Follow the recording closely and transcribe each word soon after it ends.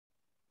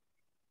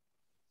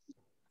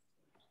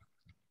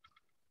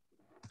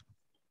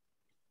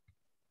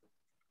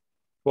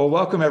Well,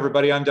 welcome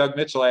everybody. I'm Doug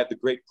Mitchell. I have the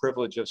great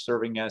privilege of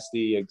serving as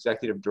the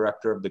executive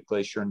director of the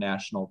Glacier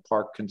National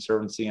Park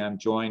Conservancy. I'm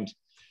joined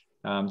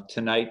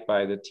tonight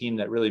by the team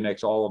that really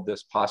makes all of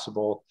this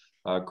possible.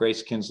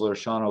 Grace Kinsler,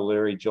 Sean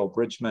O'Leary, Jill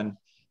Bridgman.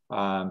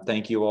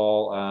 Thank you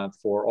all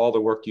for all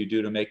the work you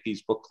do to make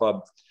these book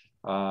club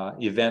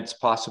events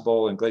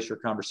possible, and Glacier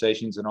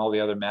Conversations and all the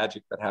other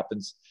magic that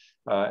happens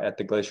at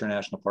the Glacier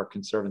National Park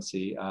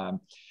Conservancy.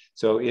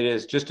 So it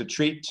is just a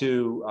treat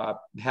to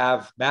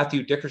have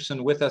Matthew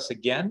Dickerson with us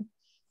again.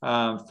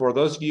 For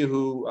those of you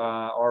who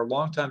are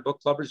longtime book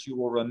clubbers, you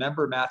will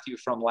remember Matthew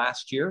from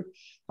last year.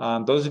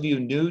 Those of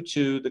you new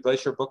to the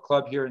Glacier Book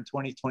Club here in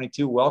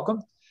 2022,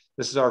 welcome.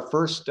 This is our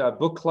first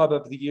book club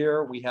of the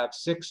year. We have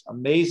 6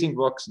 amazing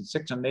books and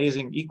 6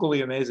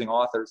 equally amazing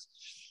authors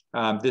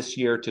this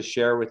year to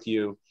share with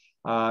you.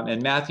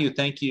 And Matthew,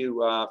 thank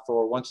you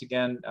for once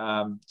again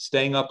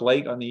staying up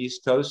late on the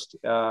East Coast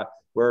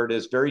where it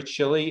is very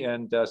chilly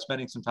and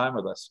spending some time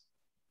with us.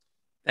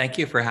 Thank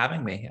you for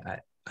having me.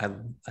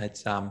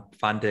 It's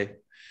fun to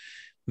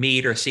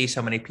meet or see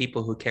so many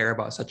people who care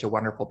about such a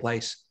wonderful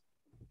place.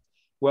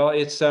 Well,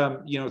 it's,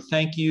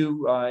 thank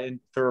you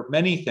for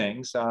many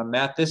things.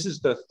 Matt, this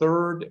is the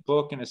 3rd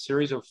book in a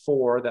series of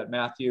 4 that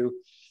Matthew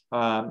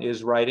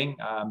is writing.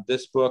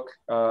 This book,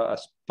 A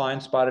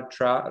Fine-Spotted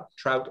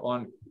Trout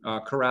on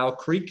Corral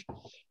Creek.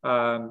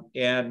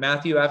 And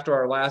Matthew, after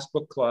our last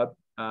book club,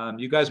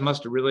 you guys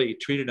must have really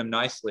treated him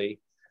nicely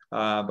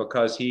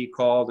because he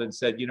called and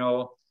said,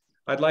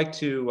 I'd like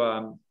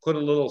to put a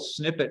little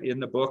snippet in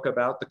the book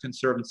about the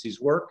Conservancy's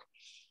work,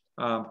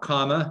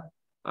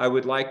 I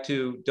would like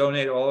to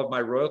donate all of my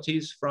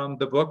royalties from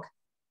the book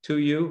to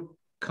you,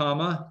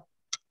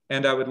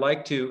 and I would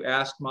like to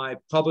ask my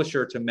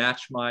publisher to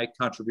match my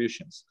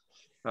contributions.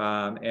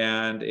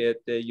 And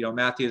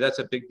Matthew, that's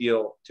a big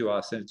deal to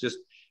us. And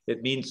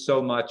it means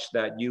so much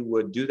that you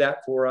would do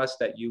that for us,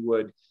 that you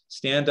would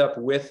stand up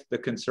with the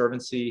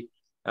Conservancy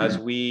as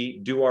we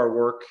do our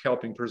work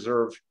helping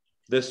preserve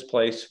this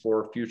place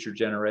for future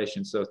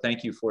generations. So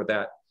thank you for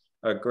that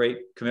great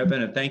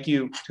commitment. And thank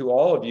you to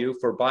all of you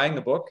for buying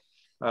the book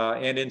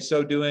and in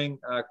so doing,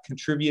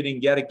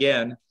 contributing yet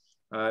again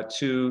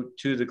to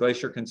the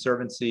Glacier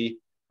Conservancy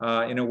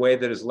in a way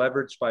that is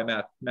leveraged by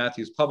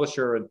Matthew's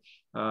publisher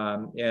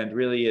and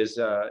really is,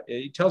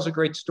 it tells a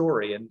great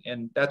story.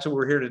 And that's what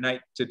we're here tonight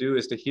to do,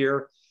 is to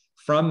hear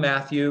from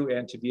Matthew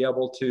and to be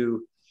able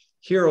to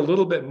hear a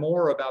little bit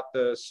more about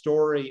the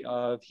story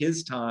of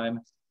his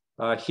time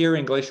here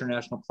in Glacier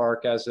National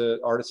Park as an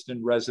artist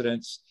in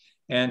residence,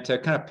 and to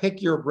kind of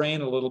pick your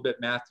brain a little bit,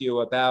 Matthew,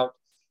 about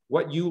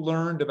what you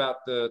learned about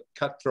the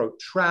cutthroat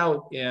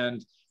trout,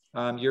 and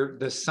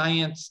the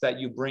science that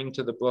you bring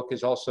to the book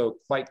is also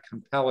quite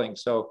compelling.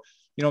 So,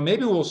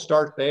 maybe we'll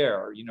start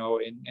there,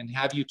 and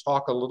have you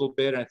talk a little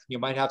bit, and I think you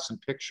might have some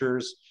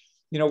pictures.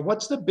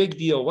 What's the big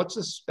deal? What's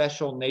the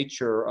special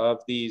nature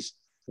of these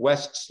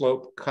West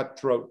Slope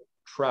cutthroat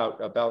trout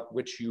about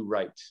which you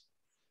write?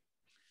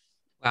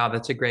 Wow,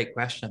 that's a great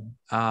question.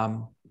 I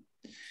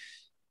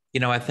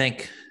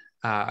think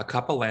a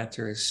couple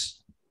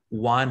answers.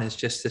 One is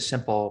just the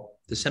simple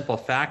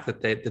fact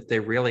that they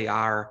really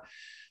are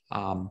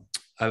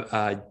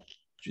the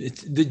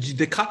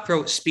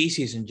cutthroat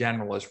species in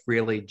general is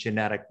really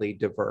genetically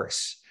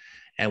diverse.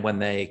 And when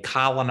they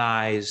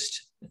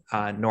colonized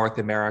North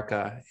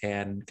America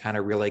and kind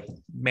of really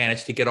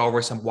managed to get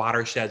over some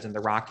watersheds in the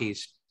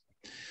Rockies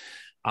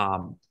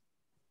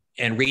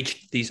and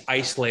reached these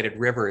isolated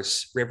river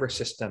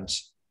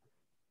systems,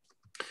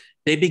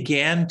 they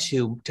began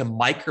to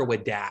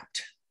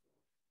micro-adapt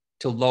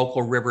to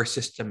local river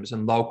systems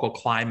and local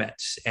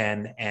climates,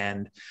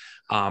 and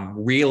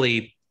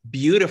really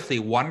beautifully,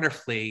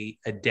 wonderfully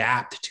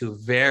adapt to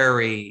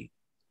very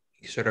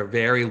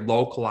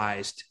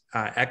localized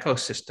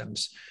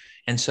ecosystems.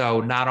 And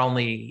so not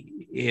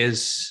only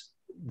is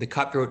the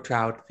cutthroat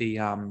trout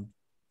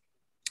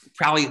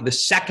probably the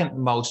 2nd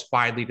most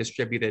widely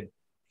distributed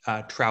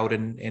trout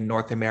in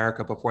North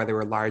America before they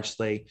were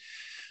largely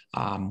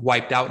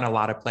wiped out in a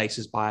lot of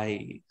places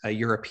by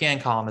European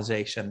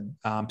colonization,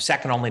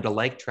 2nd only to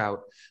lake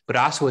trout, but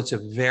also it's a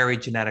very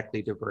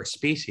genetically diverse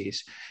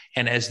species.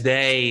 And as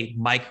they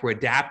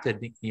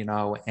micro-adapted,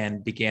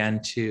 and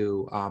began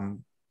to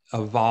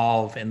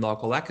evolve in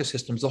local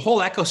ecosystems, the whole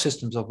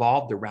ecosystems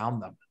evolved around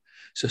them.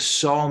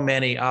 So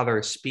many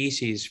other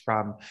species,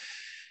 from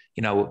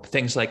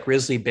things like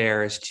grizzly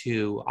bears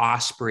to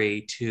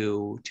osprey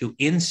to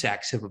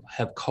insects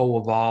have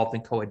co-evolved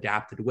and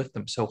co-adapted with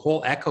them. So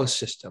whole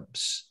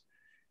ecosystems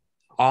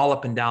all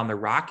up and down the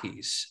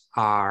Rockies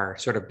are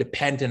sort of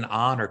dependent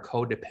on or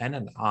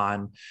codependent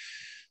on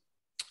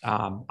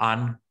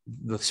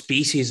the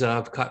species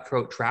of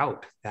cutthroat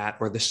trout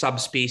or the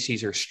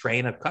subspecies or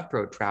strain of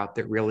cutthroat trout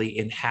that really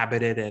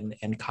inhabited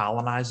and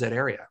colonized that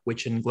area,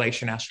 which in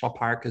Glacier National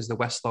Park is the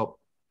West Slope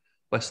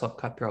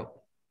cutthroat.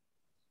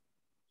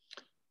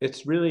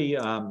 It's really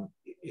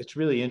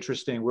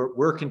interesting.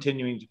 We're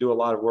continuing to do a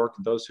lot of work.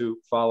 And those who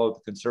follow the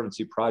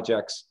Conservancy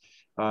projects,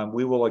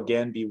 we will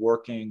again be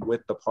working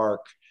with the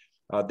park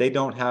They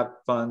don't have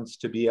funds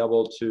to be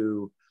able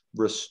to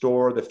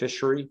restore the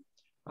fishery.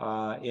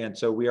 And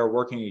so we are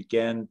working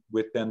again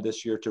with them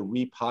this year to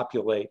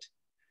repopulate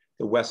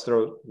the West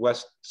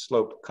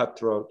Slope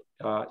cutthroat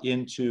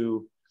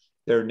into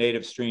their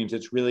native streams.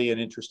 It's really an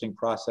interesting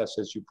process,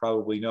 as you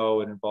probably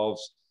know. It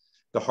involves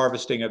the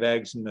harvesting of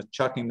eggs and the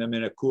chucking them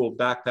in a cool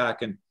backpack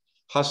and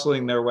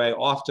hustling their way,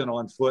 often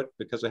on foot,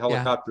 because a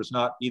helicopter is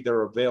not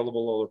either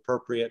available or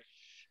appropriate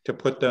to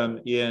put them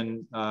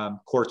in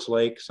Quartz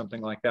Lake,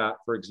 something like that,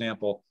 for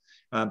example.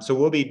 So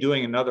we'll be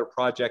doing another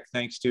project,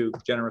 thanks to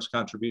generous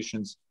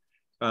contributions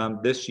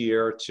this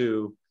year,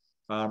 to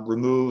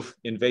remove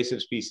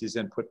invasive species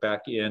and put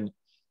back in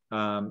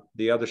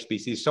the other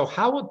species. So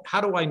how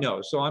do I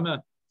know? So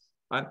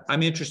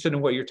I'm interested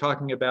in what you're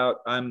talking about.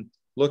 I'm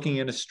looking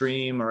in a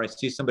stream, or I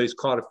see somebody's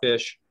caught a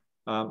fish.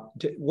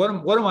 What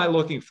am I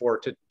looking for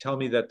to tell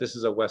me that this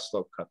is a West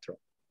Slope cutthroat?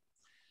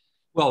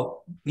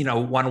 Well,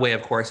 one way,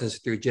 of course, is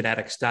through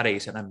genetic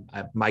studies. And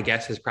my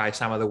guess is probably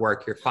some of the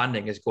work you're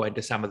funding is going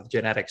to some of the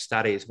genetic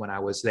studies. When I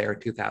was there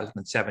in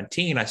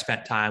 2017, I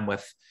spent time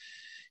with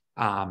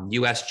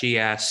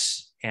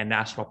USGS and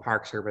National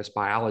Park Service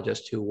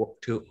biologists who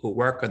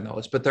work on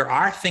those. But there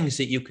are things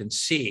that you can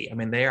see. I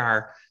mean,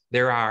 there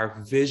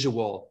are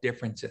visual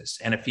differences.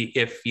 And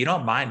if you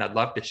don't mind, I'd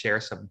love to share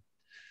some.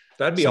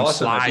 That'd be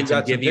awesome. Slides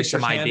and give you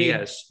some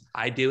ideas.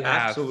 I do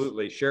have.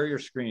 Absolutely. Share your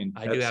screen.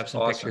 I do have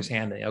some pictures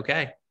handy.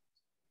 Okay.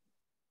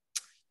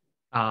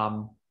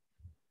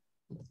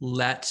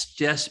 Let's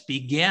just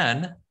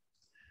begin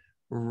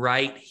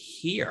right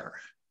here.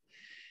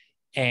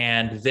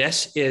 And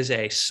this is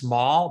a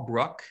small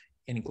brook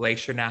in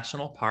Glacier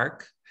National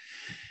Park.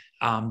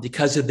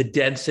 Because of the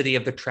density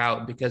of the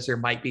trout, because there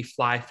might be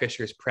fly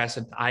fishers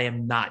present, I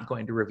am not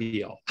going to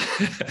reveal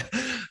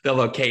the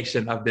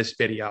location of this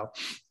video,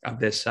 of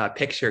this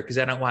picture, because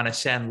I don't want to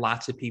send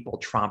lots of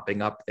people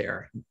tromping up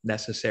there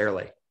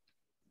necessarily.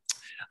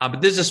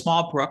 But this is a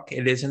small brook.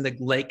 It is in the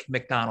Lake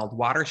McDonald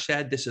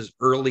watershed. This is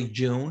early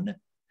June.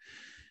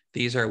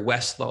 These are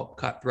West Slope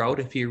cutthroat.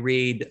 If you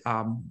read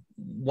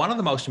one of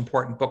the most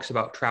important books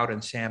about trout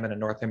and salmon in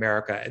North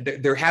America,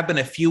 there have been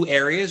a few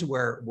areas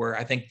where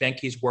I think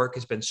Venke's work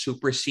has been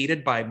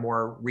superseded by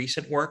more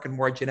recent work and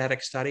more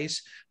genetic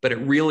studies, but it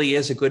really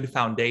is a good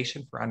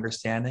foundation for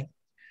understanding.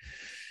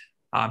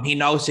 He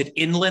knows that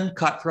inland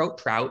cutthroat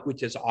trout,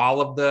 which is all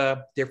of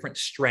the different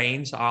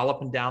strains all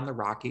up and down the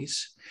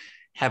Rockies,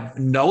 have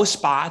no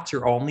spots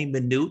or only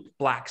minute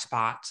black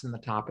spots in the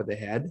top of the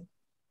head.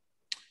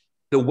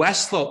 The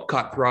West Slope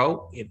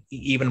cutthroat,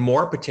 even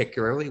more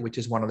particularly, which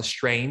is one of the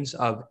strains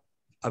of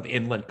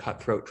inland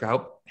cutthroat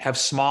trout, have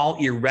small,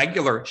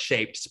 irregular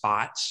shaped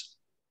spots,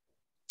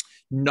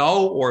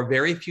 no or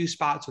very few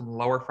spots on the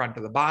lower front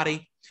of the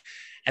body.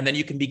 And then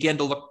you can begin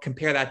to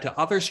compare that to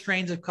other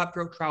strains of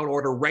cutthroat trout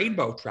or to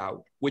rainbow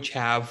trout, which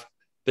have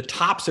the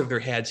tops of their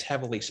heads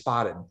heavily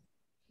spotted.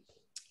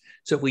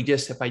 So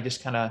if I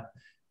just kind of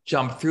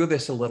jump through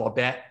this a little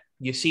bit,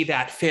 you see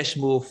that fish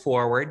move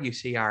forward. You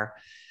see our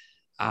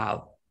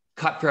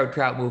cutthroat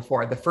trout move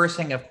forward. The first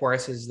thing, of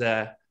course, is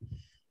the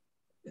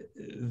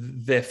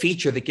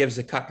feature that gives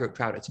the cutthroat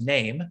trout its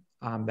name,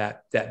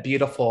 that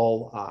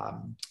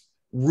beautiful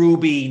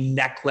ruby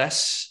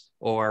necklace,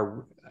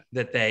 or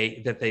that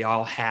they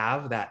all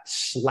have, that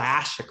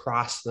slash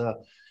across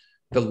the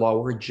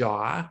lower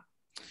jaw.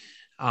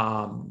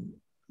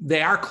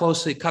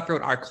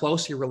 Cutthroat are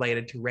closely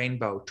related to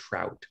rainbow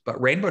trout,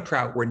 but rainbow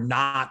trout were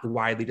not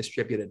widely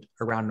distributed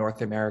around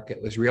North America.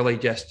 It was really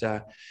just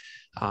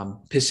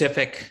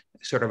Pacific,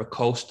 sort of a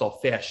coastal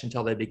fish,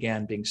 until they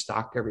began being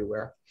stocked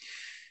everywhere.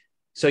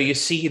 So you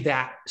see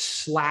that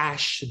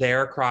slash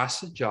there across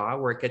the jaw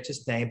where it gets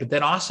its name. But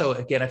then also,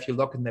 again, if you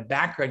look in the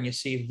background, you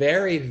see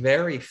very,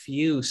 very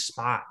few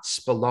spots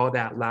below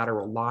that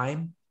lateral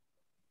line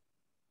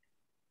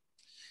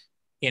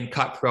in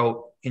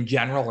cutthroat in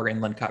general, or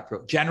inland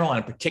cutthroat general,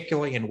 and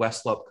particularly in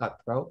West Slope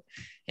cutthroat.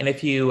 And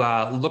if you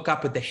look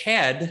up at the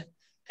head,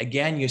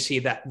 again, you see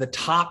that the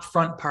top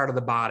front part of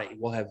the body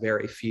will have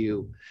very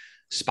few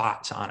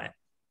spots on it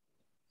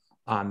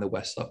on the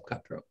West Slope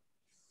cutthroat.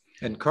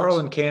 And Carl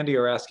and Candy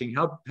are asking,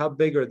 how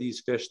big are these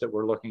fish that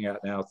we're looking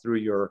at now through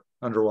your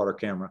underwater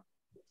camera?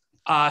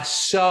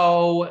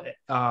 So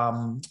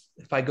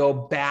if I go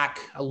back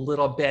a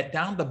little bit,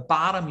 down the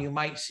bottom, you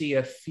might see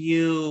a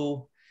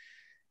few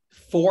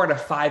 4 to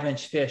 5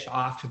 inch fish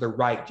off to the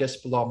right,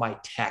 just below my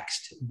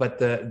text. But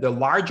the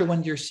larger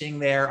ones you're seeing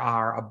there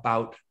are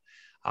about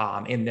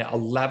in the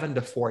 11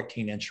 to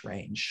 14 inch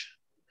range.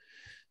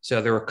 So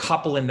there were a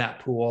couple in that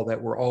pool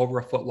that were over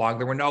a foot long.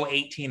 There were no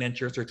 18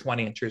 inches or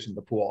 20 inches in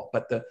the pool,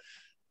 but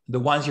the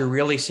ones you're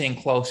really seeing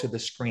close to the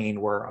screen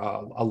were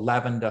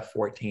 11 to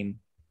 14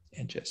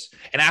 inches.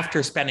 And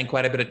after spending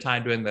quite a bit of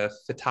time doing the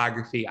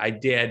photography, I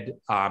did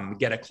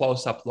get a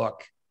close-up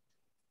look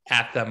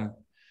at them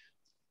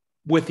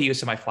with the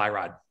use of my fly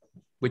rod,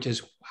 which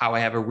is how I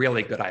have a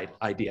really good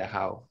idea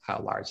how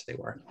large they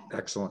were.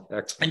 Excellent.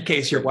 In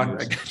case you're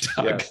wondering.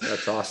 Yes,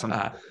 that's awesome.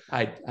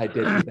 I did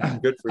do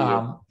that. Good for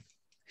you.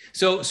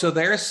 So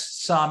there's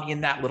some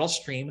in that little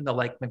stream in the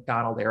Lake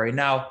McDonald area.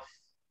 Now,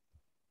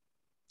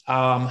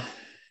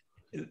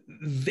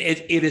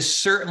 it is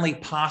certainly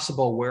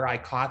possible where I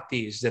caught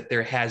these that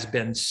there has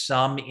been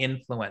some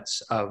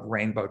influence of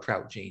rainbow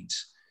trout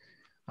genes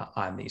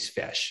on these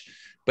fish,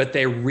 but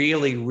they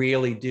really,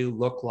 really do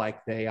look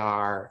like they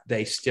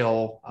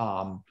still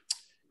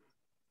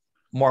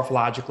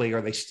morphologically,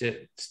 or they still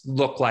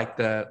look like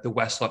the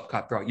West Slope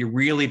cutthroat. You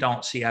really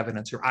don't see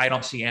evidence, or I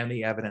don't see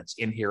any evidence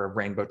in here of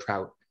rainbow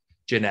trout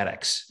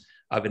genetics,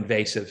 of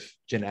invasive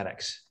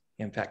genetics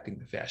infecting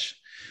the fish.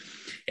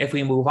 If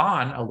we move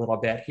on a little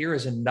bit, here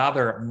is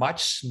another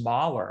much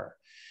smaller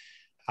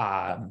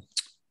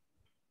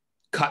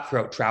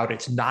cutthroat trout.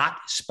 It's not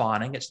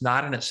spawning. It's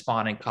not in its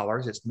spawning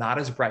colors. It's not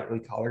as brightly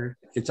colored.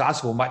 It's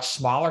also a much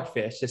smaller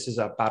fish. This is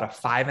about a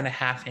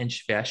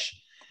 5.5-inch fish.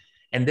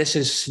 And this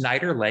is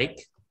Snyder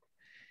Lake.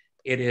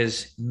 It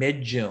is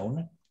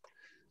mid-June.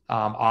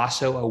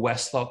 Also a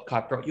West Slope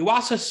cutthroat. You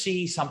also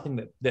see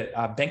something that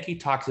Benke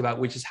talks about,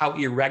 which is how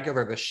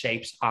irregular the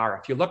shapes are.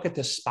 If you look at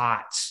the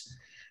spots,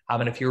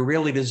 and if you're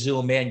really to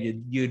zoom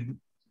in, you'd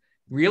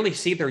really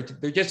see they're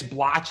just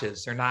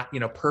blotches. They're not,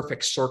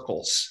 perfect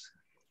circles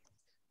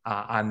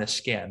on the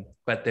skin,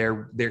 but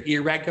they're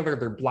irregular,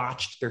 they're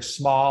blotched, they're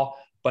small,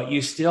 but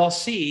you still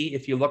see,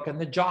 if you look in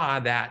the jaw,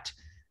 that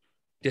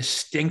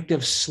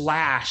distinctive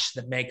slash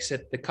that makes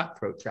it the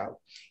cutthroat trout.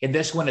 In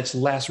this one, it's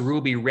less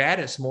ruby red.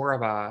 It's more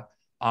of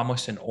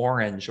almost an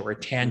orange or a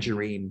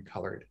tangerine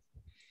colored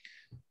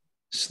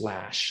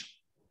slash.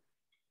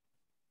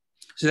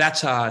 So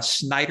that's a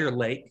Snyder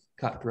Lake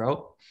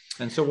cutthroat.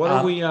 And so what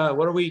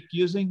are we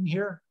using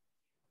here?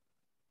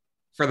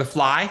 For the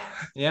fly?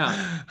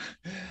 Yeah.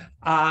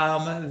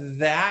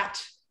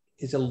 That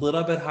is a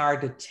little bit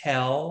hard to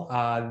tell.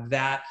 Is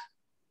that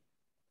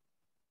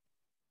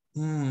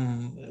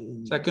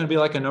going to be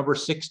like a number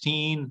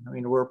 16? I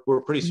mean, we're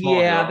pretty small.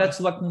 Yeah,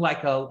 that's looking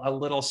like a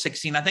little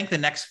 16. I think the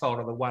next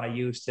photo, the one I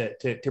used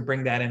to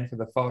bring that in for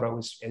the photo,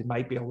 it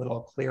might be a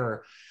little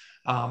clearer.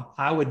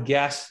 I would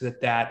guess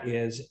that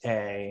is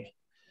a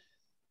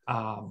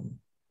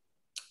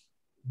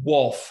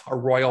wolf, a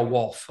royal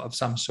wolf of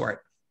some sort.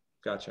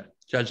 Gotcha.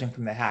 Judging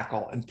from the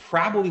hackle, and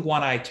probably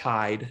one I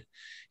tied.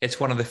 It's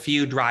one of the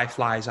few dry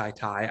flies I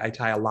tie. I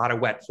tie a lot of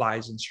wet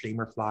flies and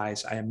streamer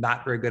flies. I am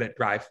not very good at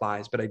dry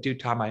flies, but I do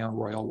tie my own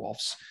royal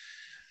wolves.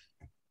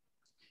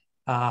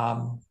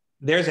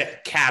 There's a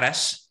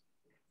caddis.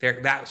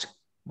 That's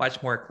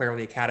much more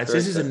clearly a caddis.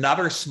 This is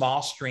another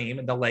small stream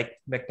in the Lake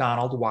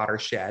McDonald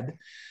watershed,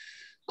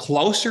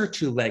 closer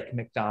to Lake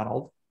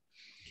McDonald.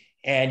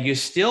 And you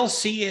still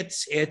see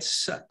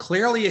it's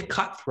clearly a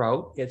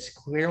cutthroat. It's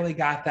clearly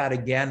got that,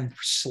 again,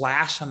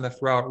 slash on the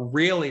throat.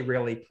 Really,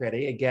 really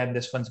pretty. Again,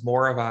 this one's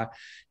more of a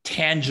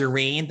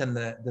tangerine than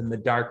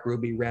the dark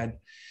ruby red.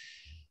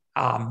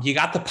 You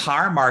got the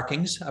par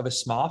markings of a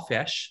small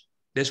fish.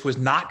 This was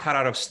not cut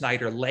out of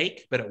Snyder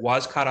Lake, but it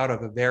was cut out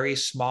of a very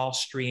small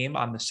stream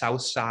on the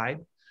south side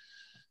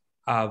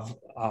of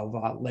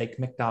Lake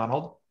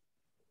McDonald.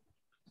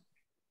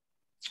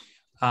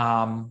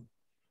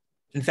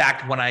 In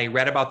fact, when I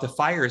read about the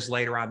fires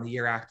later on the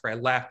year after I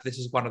left, this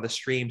is one of the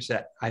streams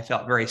that I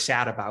felt very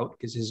sad about,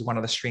 because this is one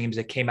of the streams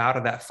that came out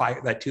of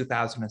that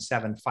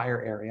 2007 fire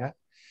area.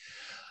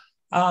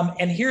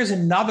 And here's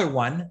another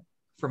one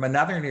from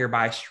another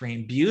nearby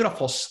stream,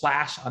 beautiful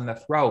slash on the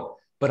throat,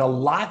 but a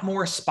lot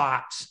more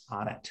spots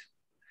on it.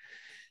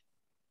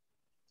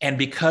 And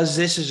because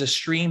this is a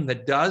stream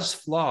that does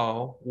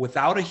flow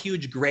without a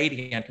huge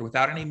gradient or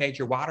without any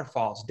major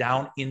waterfalls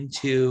down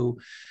into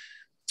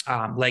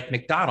Lake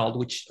McDonald,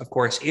 which of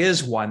course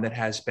is one that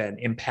has been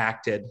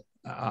impacted,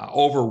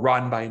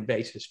 overrun by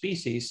invasive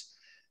species,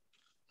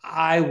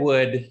 I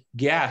would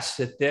guess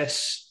that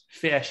this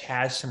fish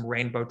has some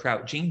rainbow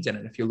trout genes in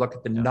it. If you look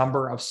at the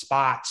number of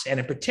spots, and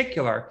in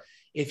particular,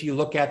 if you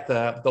look at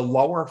the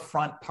lower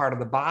front part of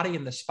the body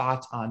and the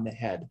spots on the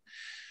head,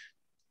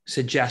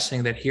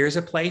 suggesting that here's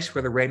a place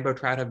where the rainbow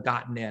trout have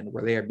gotten in,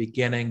 where they are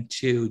beginning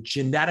to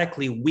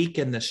genetically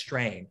weaken the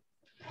strain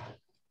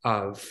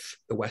of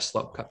the West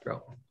Slope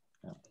cutthroat.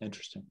 Yeah,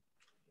 interesting.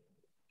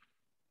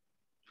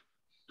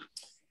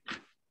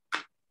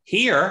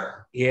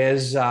 Here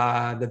is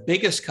the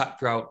biggest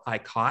cutthroat I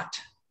caught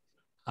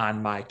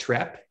on my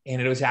trip,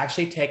 and it was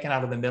actually taken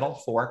out of the middle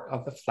fork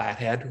of the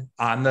Flathead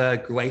on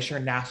the Glacier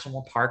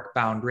National Park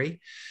boundary.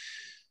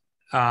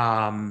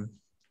 On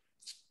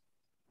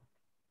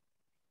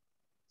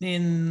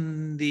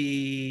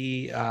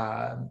the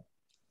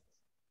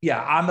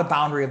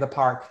boundary of the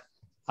park,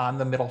 on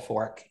the middle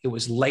fork. It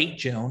was late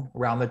June,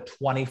 around the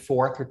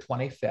 24th or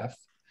 25th.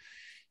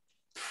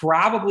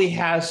 Probably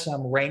has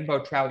some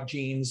rainbow trout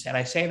genes. And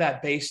I say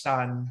that based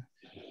on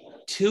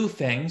two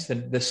things: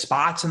 the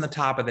spots in the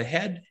top of the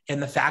head,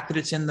 and the fact that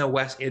it's in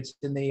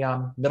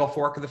the middle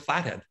fork of the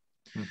Flathead,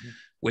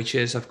 which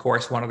is, of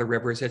course, one of the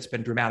rivers that's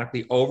been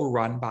dramatically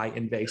overrun by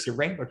invasive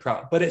rainbow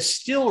trout. But it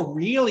still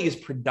really is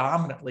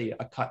predominantly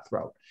a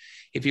cutthroat.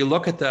 If you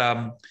look at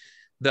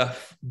the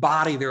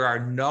body, there are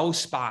no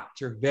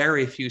spots or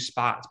very few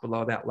spots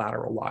below that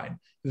lateral line.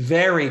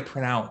 Very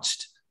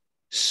pronounced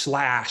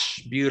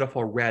slash,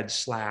 beautiful red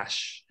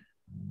slash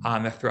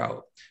on the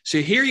throat. So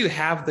here you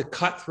have the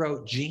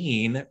cutthroat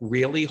gene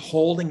really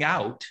holding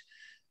out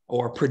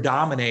or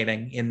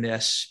predominating in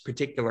this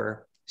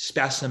particular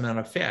specimen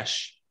of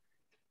fish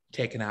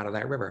taken out of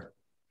that river.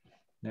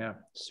 Yeah,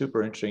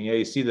 super interesting. Yeah,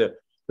 you see the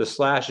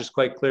slash is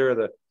quite clear.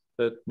 The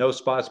no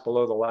spots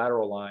below the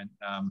lateral line.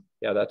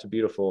 Yeah, that's a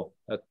beautiful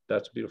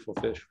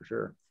fish for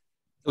sure.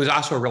 It was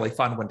also a really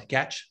fun one to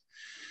catch.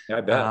 Yeah,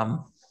 I bet.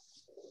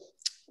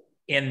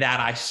 In that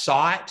I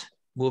saw it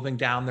moving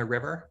down the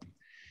river,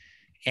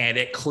 and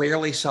it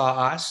clearly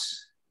saw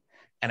us.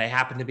 And I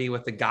happened to be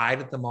with the guide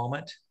at the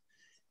moment.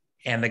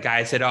 And the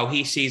guy said, "Oh,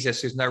 he sees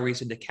us. There's no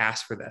reason to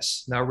cast for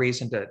this. No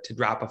reason to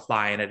drop a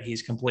fly in it.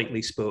 He's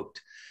completely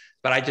spooked."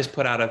 But I just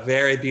put out a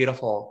very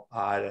beautiful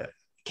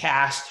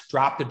cast,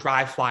 dropped a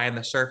dry fly on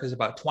the surface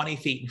about 20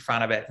 feet in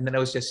front of it. And then it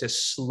was just as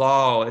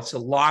slow. It's the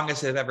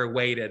longest I've ever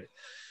waited,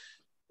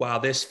 while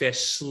this fish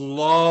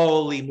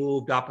slowly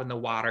moved up in the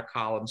water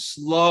column,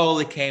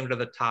 slowly came to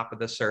the top of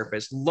the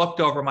surface, looked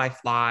over my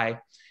fly.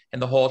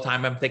 And the whole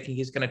time I'm thinking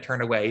he's going to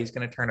turn away. He's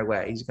going to turn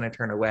away. He's going to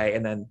turn away.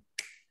 And then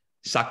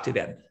sucked it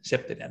in,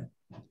 sipped it in.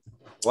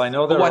 Well, I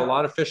know there are a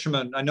lot of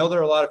fishermen. I know there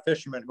are a lot of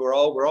fishermen who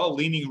are we're all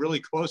leaning really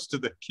close to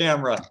the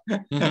camera,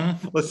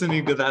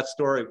 listening to that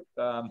story.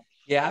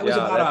 Yeah, it was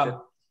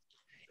about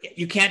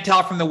you can't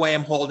tell from the way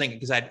I'm holding it,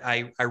 because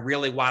I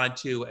really wanted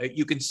to.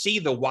 You can see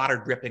the water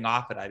dripping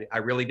off it. I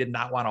really did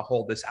not want to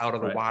hold this out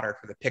of the water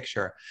for the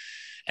picture.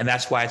 And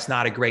that's why it's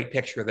not a great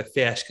picture of the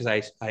fish,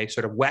 because I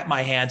sort of wet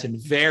my hands and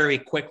very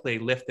quickly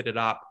lifted it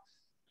up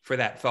for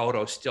that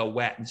photo, still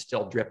wet and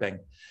still dripping,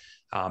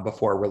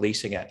 before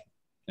releasing it.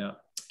 Yeah.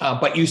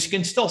 But you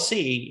can still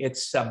see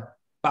it's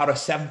about a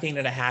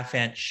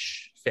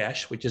 17.5-inch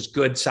fish, which is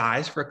good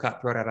size for a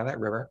cutthroat out of that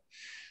river.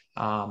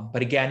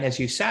 But again, as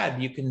you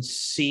said, you can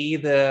see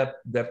the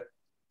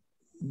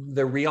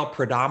real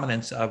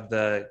predominance of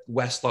the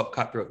West Slope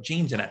cutthroat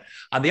genes in it.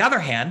 On the other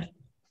hand,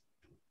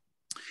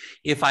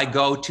 if I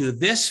go to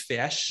this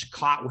fish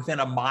caught within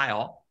a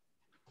mile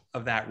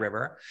of that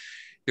river,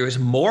 there is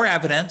more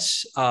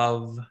evidence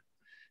of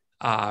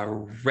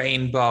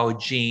rainbow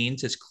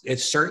genes.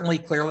 It's certainly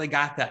clearly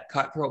got that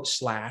cutthroat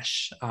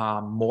slash,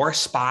 more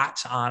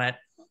spots on it,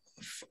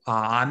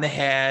 on the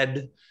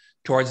head,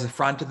 towards the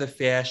front of the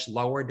fish,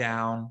 lower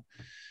down.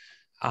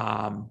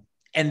 And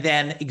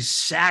then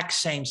exact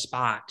same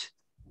spot,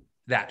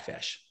 that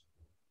fish.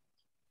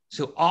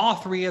 So all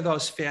three of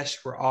those fish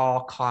were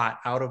all caught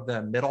out of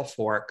the middle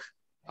fork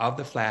of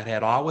the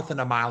Flathead, all within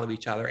a mile of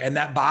each other. And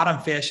that bottom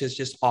fish is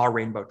just all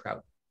rainbow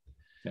trout.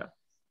 Yeah.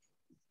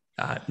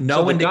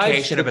 No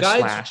indication of a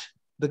slash.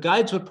 The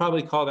guides would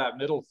probably call that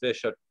middle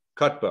fish a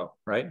cutbow,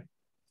 right?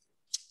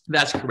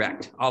 That's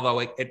correct. Although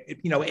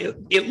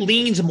it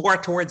leans more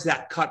towards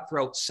that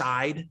cutthroat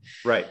side.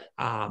 Right.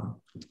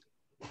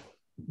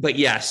 But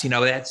yes,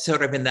 that's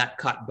sort of in that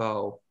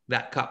cutbow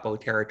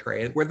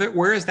territory,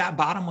 whereas that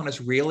bottom one is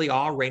really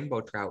all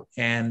rainbow trout.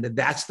 And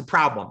that's the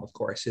problem, of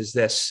course, is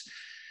these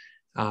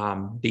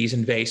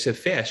invasive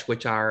fish,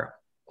 which are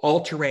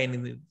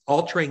altering the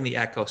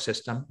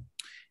ecosystem,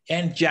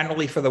 and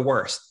generally for the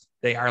worst.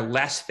 They are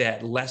less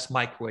fed, less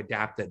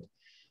micro-adapted,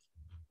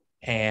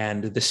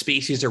 and the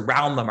species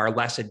around them are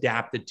less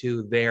adapted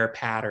to their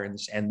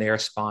patterns and their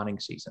spawning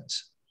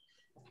seasons.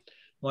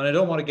 Well, and I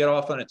don't want to get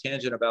off on a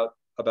tangent about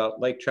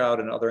lake trout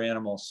and other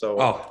animals.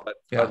 So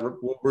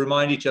we'll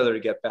remind each other to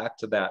get back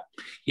to that.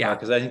 Yeah.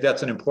 Because I think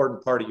that's an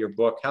important part of your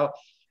book. How,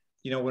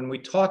 when we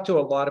talk to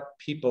a lot of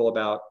people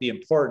about the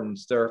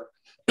importance, there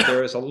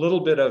is a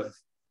little bit of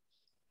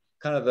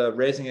kind of the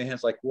raising of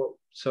hands, like, what?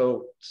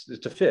 So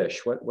it's a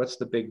fish. What's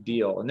the big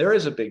deal? And there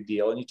is a big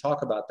deal, and you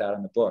talk about that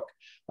in the book.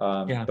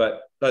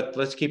 But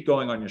let's keep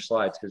going on your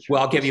slides.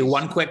 Well, I'll give you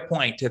one quick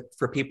point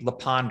for people to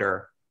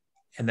ponder.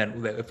 And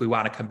then if we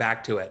want to come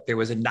back to it, there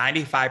was a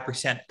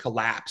 95%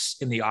 collapse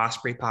in the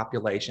osprey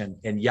population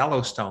in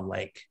Yellowstone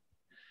Lake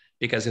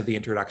because of the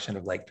introduction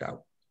of lake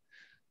trout.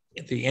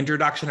 The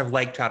introduction of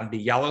lake trout into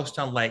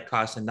Yellowstone Lake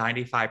caused a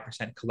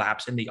 95%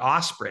 collapse in the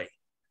osprey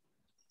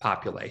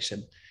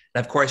population.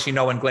 And of course, in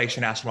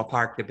Glacier National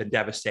Park, they've been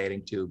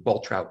devastating to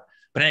bull trout.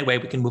 But anyway,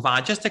 we can move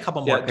on. Just a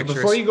couple more pictures.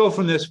 Before you go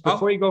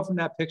from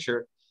that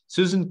picture,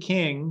 Susan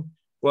King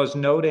was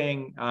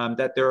noting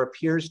that there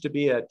appears to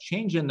be a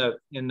change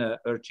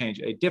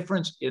a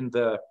difference in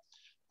the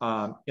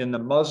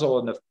muzzle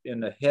and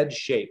in the head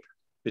shape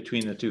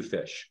between the two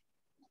fish.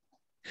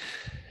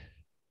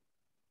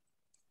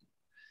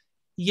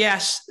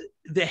 Yes,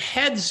 the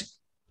heads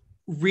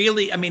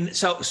really,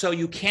 so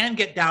you can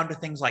get down to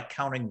things like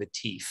counting the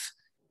teeth.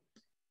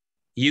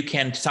 You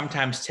can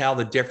sometimes tell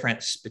the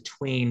difference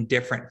between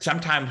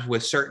sometimes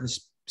with certain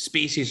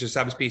species or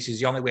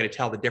subspecies, the only way to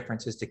tell the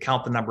difference is to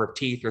count the number of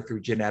teeth or through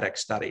genetic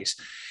studies.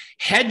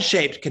 Head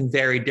shapes can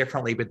vary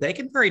differently, but they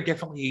can vary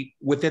differently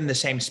within the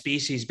same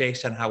species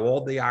based on how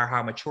old they are,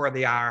 how mature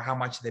they are, how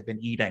much they've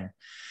been eating.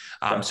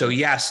 So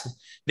yes,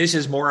 this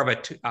is more of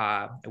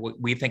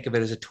we think of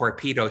it as a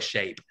torpedo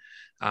shape,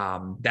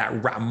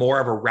 more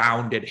of a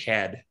rounded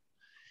head.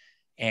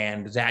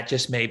 And that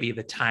just may be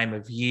the time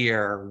of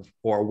year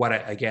or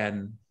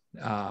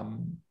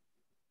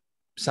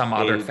some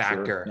other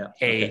factor.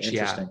 Age, okay, interesting.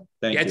 yeah.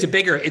 Thank you.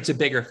 It's a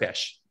bigger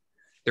fish.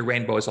 The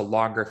rainbow is a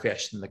longer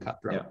fish than the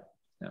cutthroat.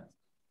 Yeah.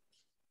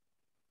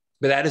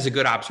 But that is a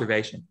good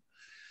observation.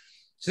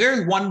 So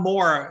there's one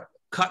more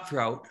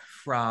cutthroat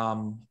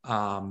from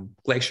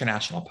Glacier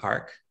National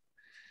Park.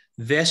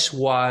 This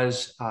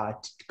was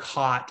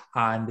caught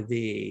on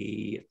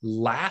the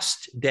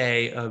last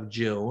day of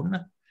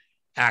June,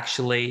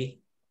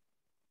 actually,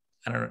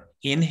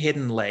 in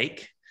Hidden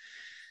Lake.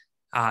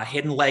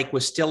 Hidden Lake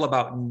was still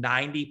about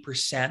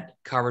 90%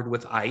 covered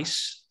with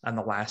ice on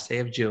the last day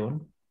of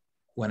June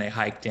when I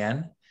hiked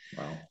in.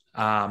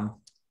 Wow.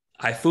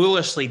 I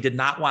foolishly did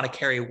not want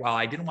to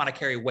I didn't want to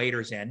carry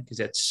waders in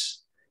because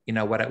it's,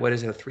 what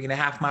is it, a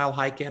 3.5 mile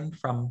hike in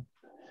from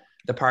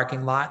the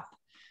parking lot?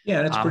 Yeah,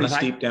 and it's pretty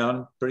steep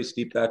down, pretty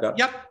steep back up.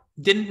 Yep.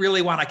 Didn't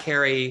really want to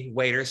carry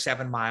waders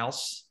 7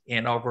 miles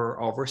in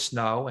over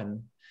snow.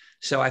 And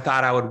so I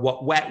thought I would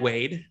wet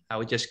wade. I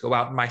would just go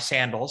out in my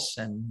sandals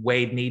and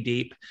wade knee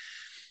deep.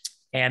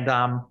 And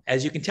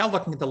as you can tell,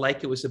 looking at the lake,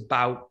 it was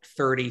about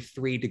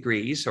 33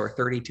 degrees or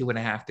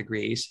 32.5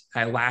 degrees.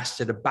 I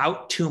lasted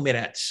about 2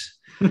 minutes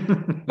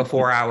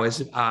before I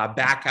was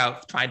back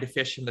out trying to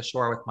fish from the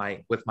shore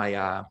with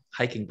my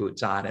hiking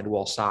boots on and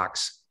wool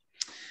socks.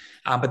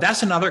 But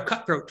that's another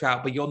cutthroat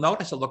trout, but you'll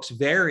notice it looks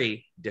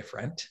very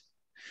different.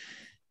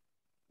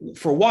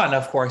 For one,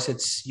 of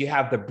course, you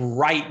have the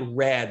bright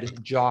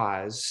red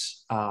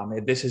jaws.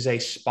 This is a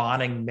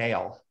spawning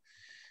male.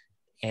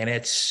 And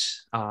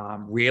it's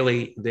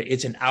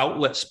it's an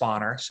outlet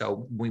spawner.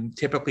 So we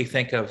typically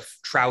think of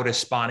trout as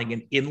spawning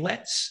in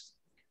inlets.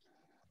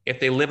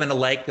 If they live in a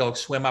lake, they'll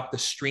swim up the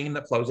stream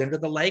that flows into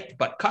the lake.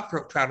 But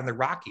cutthroat trout in the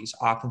Rockies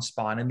often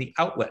spawn in the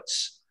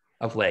outlets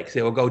of lakes.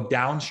 They will go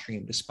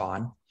downstream to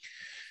spawn.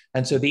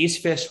 And so these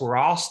fish were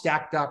all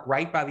stacked up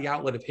right by the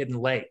outlet of Hidden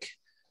Lake,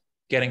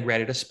 getting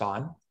ready to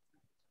spawn.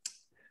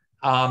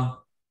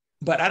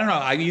 But I don't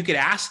know. You could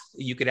ask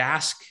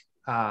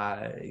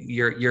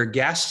your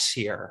guests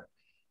here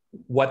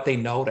what they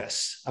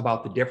notice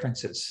about the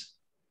differences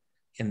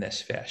in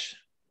this fish.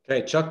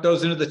 Okay, chuck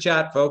those into the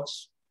chat,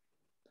 folks.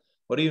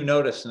 What do you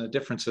notice in the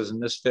differences in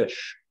this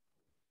fish?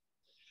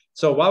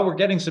 So while we're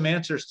getting some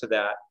answers to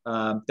that,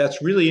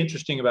 that's really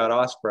interesting about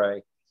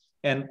osprey.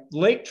 And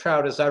lake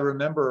trout, as I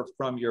remember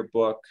from your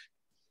book,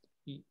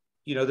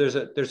 there's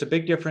a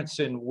big difference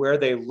in where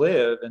they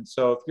live. And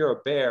so if you're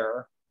a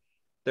bear,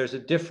 there's a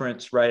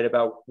difference, right,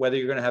 about whether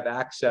you're going to have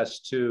access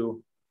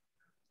to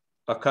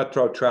a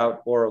cutthroat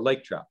trout or a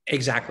lake trout.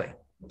 Exactly.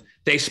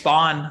 They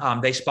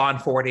spawn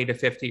 40 to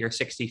 50 or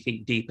 60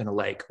 feet deep in a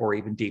lake, or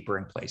even deeper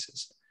in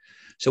places.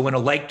 So when a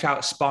lake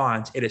trout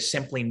spawns, it is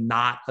simply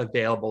not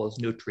available as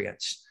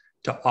nutrients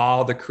to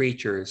all the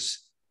creatures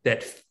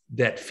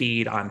that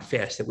feed on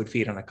fish, that would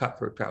feed on a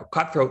cutthroat trout.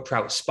 Cutthroat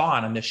trout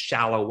spawn in this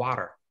shallow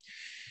water.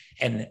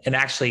 And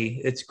actually,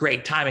 it's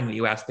great timing that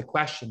you asked the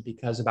question,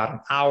 because about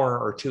an hour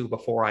or two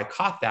before I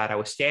caught that, I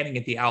was standing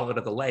at the outlet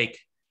of the lake,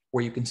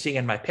 where you can see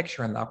in my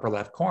picture in the upper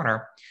left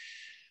corner,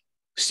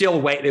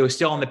 it was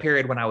still in the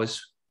period when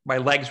my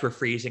legs were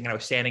freezing and I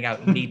was standing out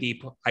in knee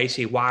deep,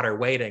 icy water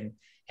waiting.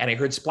 And I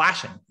heard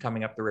splashing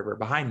coming up the river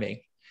behind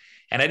me.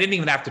 And I didn't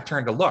even have to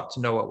turn to look to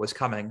know what was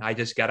coming. I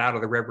just got out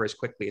of the river as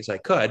quickly as I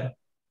could,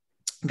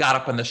 got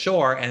up on the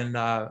shore, and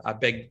a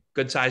big,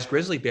 good-sized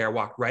grizzly bear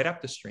walked right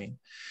up the stream,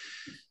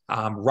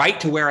 right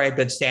to where I had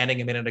been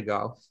standing a minute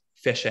ago,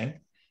 fishing.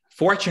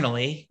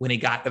 Fortunately, when he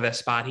got to that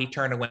spot, he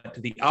turned and went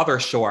to the other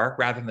shore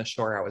rather than the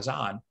shore I was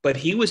on. But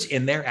he was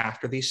in there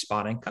after these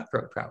spawning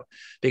cutthroat trout,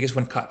 because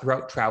when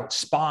cutthroat trout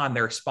spawn,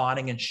 they're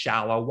spawning in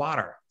shallow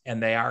water,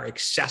 and they are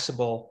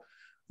accessible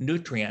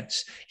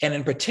nutrients. And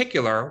in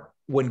particular,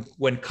 when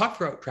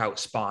cutthroat trout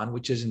spawn,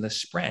 which is in the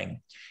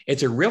spring,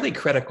 it's a really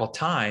critical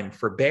time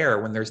for bear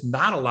when there's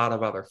not a lot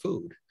of other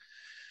food.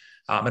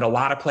 In a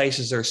lot of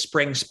places, there's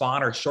spring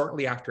spawn or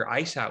shortly after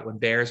ice out, when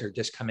bears are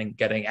just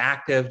getting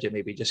active,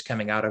 maybe just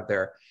coming out of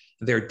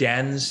their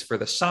dens for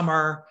the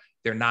summer.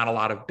 There are not a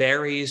lot of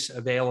berries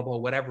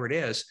available, whatever it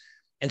is.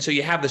 And so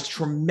you have this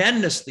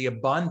tremendously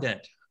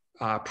abundant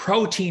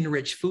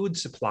protein-rich food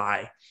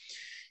supply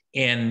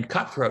in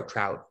cutthroat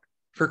trout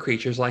for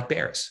creatures like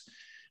bears.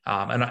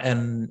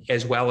 And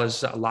as well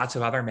as lots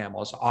of other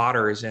mammals,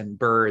 otters and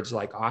birds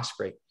like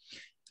osprey.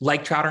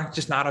 Lake trout are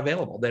just not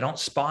available. They don't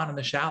spawn in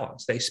the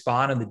shallows. They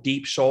spawn in the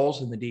deep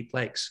shoals and the deep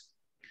lakes.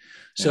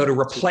 So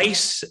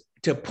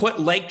to put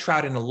lake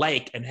trout in a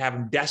lake and have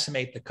them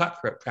decimate the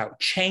cutthroat trout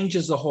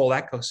changes the whole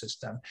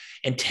ecosystem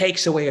and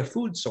takes away a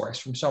food source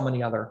from so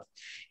many other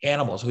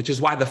animals, which is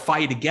why the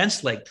fight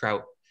against lake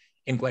trout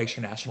in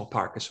Glacier National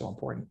Park is so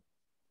important.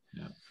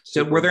 Yeah.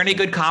 So were there any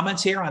good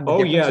comments here on the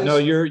differences? Yeah, no,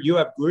 you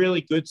have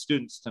really good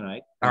students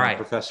tonight. All right.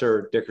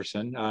 Professor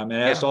Dickerson. And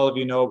as all of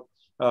you know,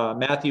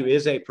 Matthew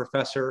is a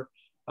professor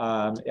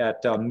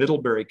at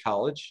Middlebury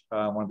College,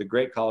 one of the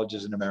great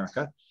colleges in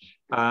America.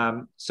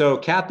 So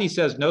Kathy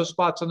says no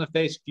spots on the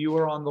face,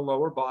 fewer on the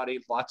lower body,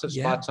 lots of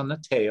spots on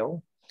the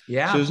tail.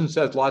 Yeah. Susan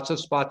says lots of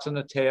spots on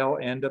the tail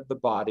end of the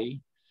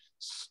body.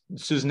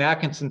 Susan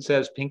Atkinson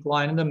says pink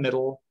line in the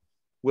middle.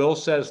 Will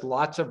says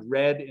lots of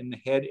red in the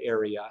head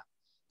area.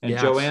 And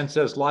Yes. Joanne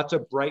says lots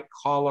of bright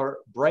color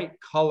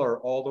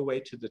all the way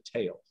to the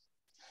tail.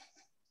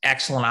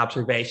 Excellent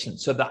observation.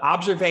 So the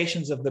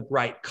observations of the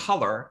bright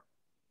color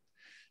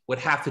would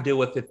have to do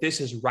with that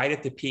this is right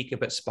at the peak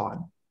of its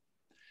spawn.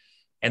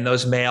 And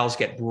those males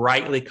get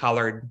brightly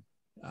colored,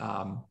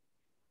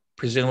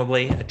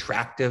 presumably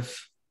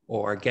attractive,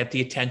 or get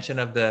the attention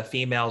of the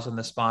females in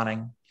the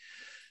spawning.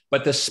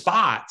 But the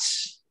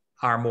spots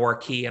are more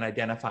key in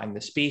identifying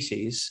the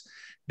species.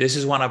 This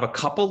is one of a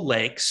couple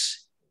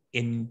lakes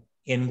in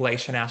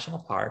Glacier National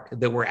Park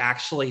that were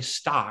actually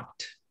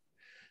stocked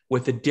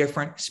with a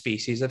different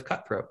species of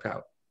cutthroat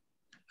trout,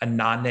 a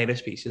non-native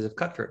species of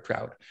cutthroat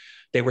trout.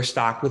 They were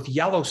stocked with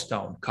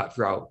Yellowstone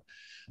cutthroat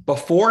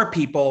before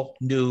people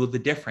knew the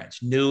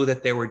difference, knew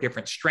that there were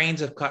different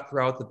strains of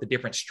cutthroat, that the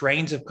different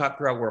strains of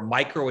cutthroat were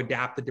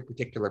micro-adapted to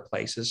particular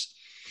places.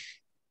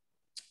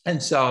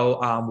 And so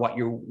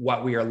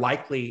what we are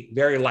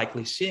very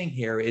likely seeing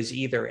here is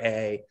either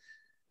a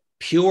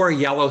pure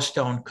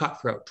Yellowstone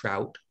cutthroat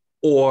trout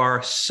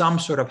or some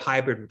sort of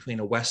hybrid between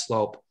a West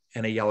Slope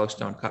and a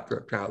Yellowstone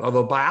cutthroat trout.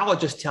 Although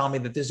biologists tell me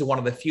that this is one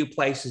of the few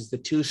places the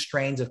two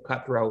strains of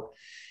cutthroat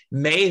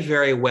may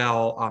very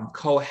well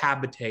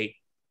cohabitate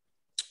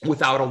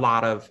without a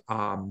lot of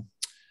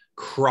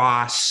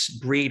cross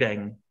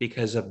breeding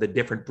because of the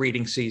different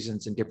breeding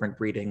seasons and different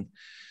breeding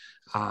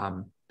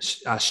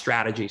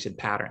strategies and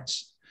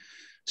patterns.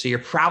 So you're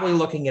probably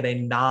looking at a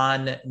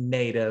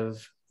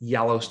non-native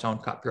Yellowstone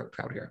cutthroat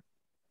trout here.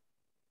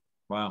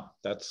 Wow,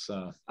 that's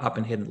up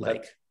in Hidden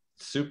Lake.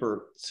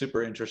 Super,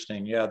 super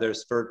interesting. Yeah,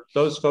 there's, for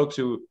those folks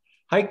who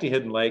hike to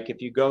Hidden Lake,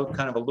 if you go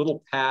kind of a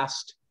little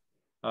past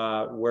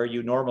where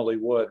you normally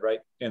would, right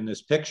in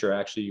this picture,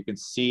 actually, you can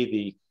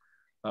see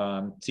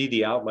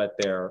the outlet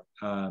there.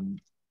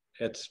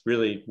 It's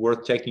really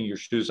worth taking your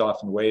shoes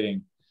off and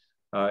waiting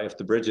if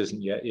the bridge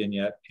isn't yet in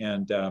yet,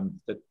 and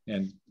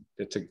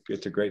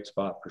it's a great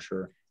spot for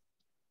sure.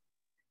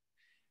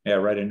 Yeah,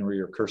 right in where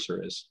your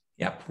cursor is.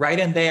 Yep, right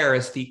in there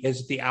is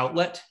the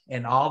outlet,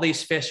 and all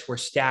these fish were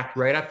stacked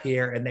right up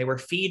here, and they were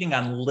feeding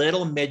on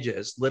little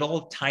midges,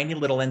 tiny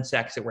little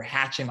insects that were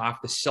hatching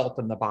off the silt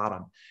in the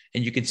bottom,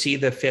 and you could see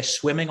the fish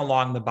swimming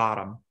along the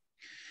bottom.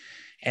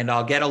 And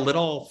I'll get a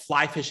little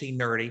fly fishing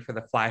nerdy for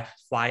the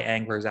fly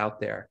anglers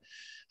out there.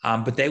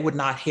 But they would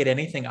not hit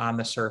anything on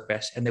the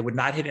surface, and they would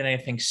not hit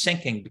anything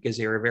sinking because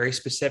they were very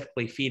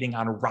specifically feeding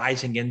on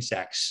rising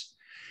insects.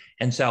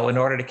 And so in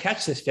order to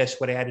catch this fish,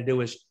 what I had to do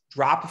was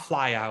drop a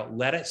fly out,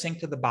 let it sink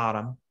to the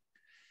bottom.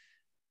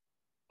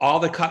 All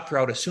the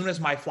cutthroat, as soon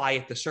as my fly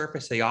hit the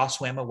surface, they all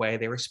swam away.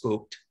 They were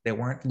spooked. They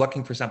weren't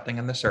looking for something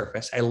on the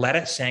surface. I let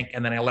it sink,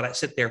 and then I let it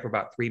sit there for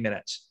about 3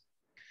 minutes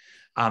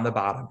on the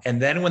bottom.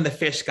 And then when the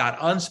fish got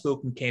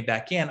unspooked and came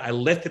back in, I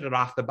lifted it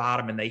off the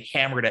bottom, and they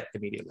hammered it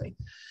immediately.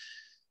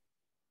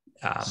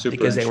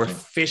 Because they were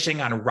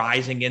fishing on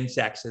rising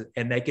insects,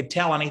 and they could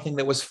tell anything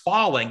that was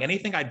falling,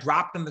 anything I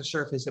dropped on the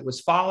surface that was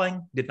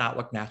falling did not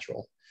look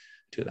natural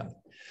to them.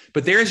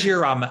 But there's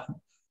your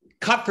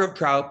cutthroat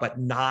trout, but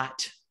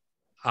not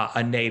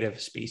a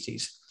native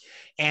species.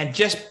 And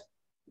just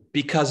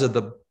because of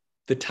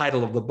the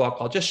title of the book,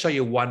 I'll just show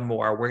you one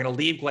more. We're going to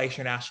leave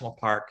Glacier National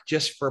Park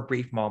just for a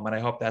brief moment. I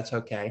hope that's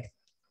okay.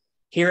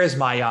 Here is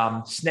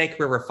my Snake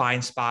River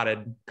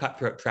fine-spotted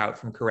cutthroat trout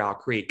from Corral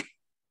Creek.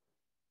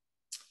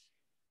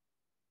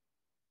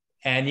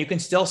 And you can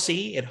still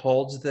see it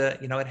holds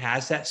it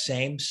has that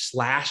same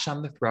slash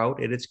on the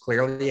throat. It is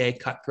clearly a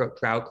cutthroat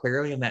trout,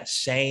 clearly in that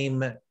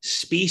same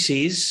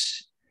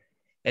species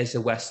as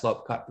the West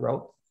Slope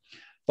cutthroat,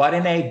 but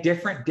in a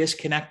different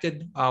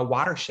disconnected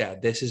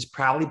watershed. This has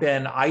probably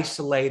been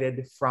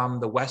isolated from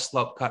the West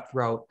Slope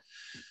cutthroat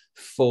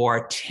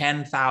for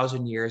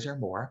 10,000 years or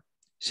more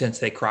since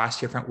they crossed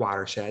different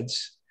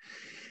watersheds.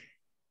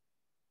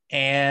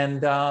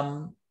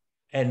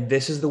 And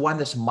this is the one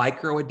that's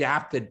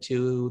micro-adapted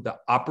to the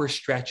upper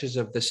stretches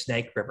of the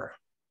Snake River.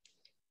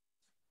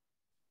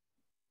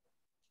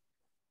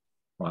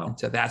 Wow. And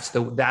so that's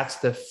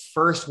the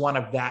first one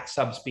of that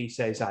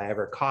subspecies I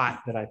ever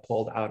caught that I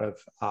pulled out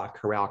of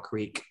Corral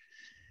Creek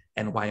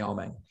in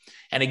Wyoming.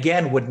 And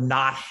again, would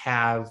not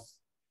have,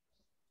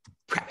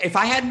 if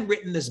I hadn't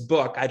written this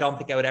book, I don't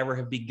think I would ever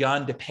have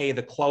begun to pay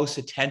the close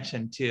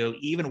attention to,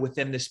 even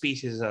within the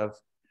species of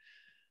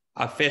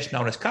a fish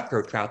known as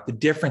cutthroat trout, the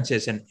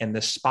differences in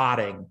the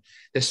spotting,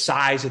 the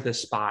size of the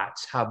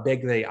spots, how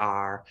big they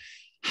are,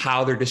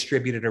 how they're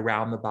distributed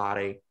around the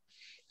body,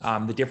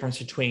 the difference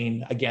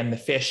between, again, the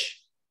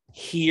fish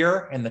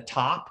here in the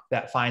top,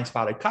 that fine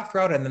spotted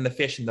cutthroat, and then the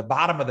fish in the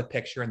bottom of the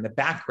picture in the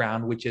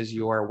background, which is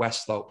your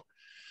West Slope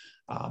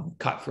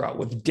cutthroat,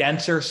 with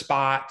denser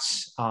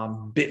spots,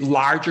 bit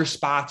larger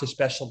spots,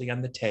 especially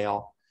on the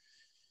tail.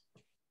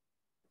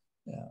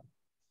 Yeah.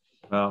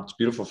 Well, it's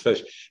beautiful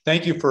fish.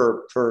 Thank you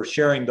for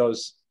sharing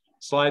those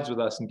slides with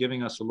us and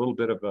giving us a little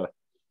bit of a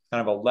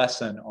kind of a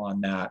lesson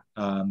on that.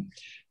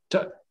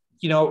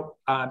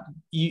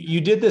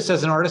 You did this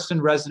as an artist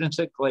in residence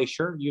at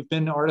Glacier. You've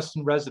been artist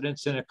in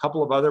residence in a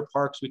couple of other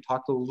parks. We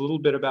talked a little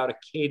bit about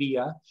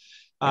Acadia.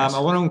 Yes. I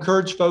want to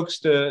encourage folks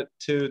to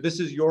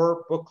this is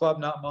your book club,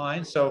 not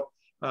mine. So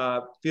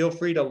feel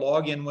free to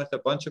log in with a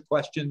bunch of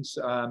questions.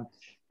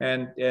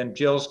 And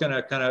Jill's going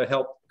to kind of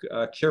help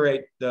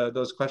curate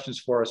those questions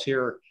for us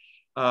here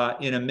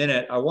in a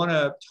minute. I want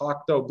to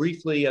talk, though,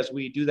 briefly as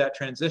we do that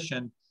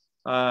transition.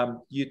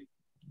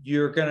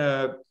 You're going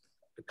to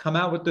come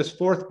out with this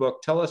fourth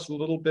book. Tell us a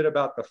little bit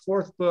about the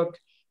fourth book,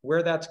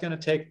 where that's going to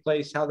take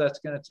place, how that's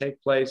going to take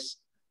place.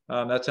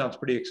 That sounds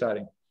pretty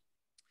exciting.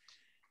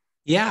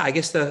 Yeah, I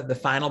guess the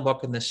final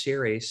book in this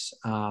series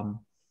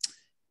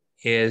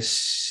is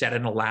set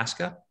in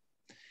Alaska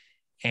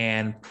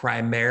and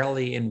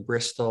primarily in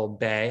Bristol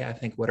Bay. I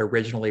think what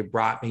originally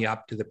brought me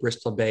up to the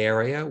Bristol Bay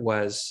area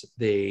was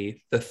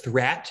the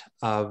threat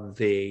of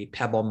the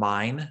Pebble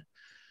Mine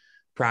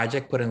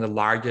project, putting the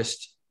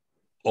largest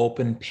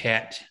open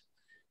pit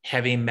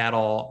heavy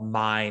metal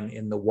mine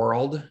in the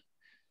world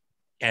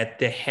at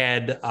the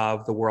head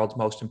of the world's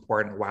most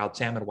important wild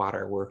salmon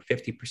water, where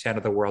 50%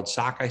 of the world's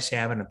sockeye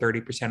salmon and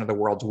 30% of the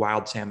world's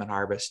wild salmon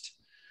harvest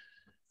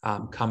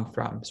come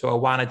from. So I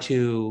wanted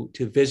to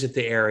visit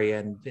the area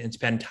and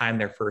spend time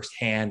there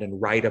firsthand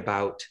and write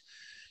about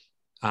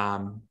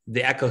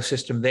the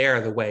ecosystem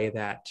there, the way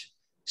that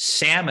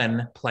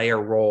salmon play a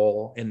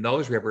role in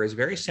those rivers,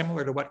 very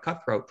similar to what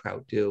cutthroat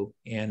trout do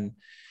in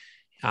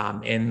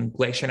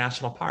Glacier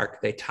National Park.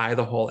 They tie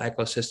the whole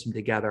ecosystem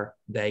together.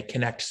 They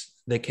connect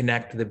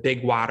the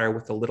big water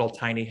with the little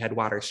tiny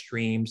headwater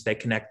streams. They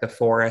connect the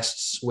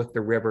forests with the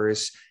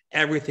rivers.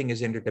 Everything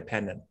is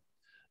interdependent.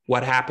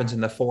 What happens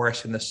in the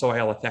forest and the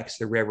soil affects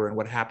the river, and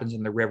what happens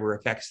in the river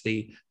affects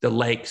the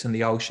lakes and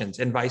the oceans,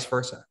 and vice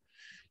versa.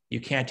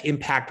 You can't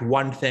impact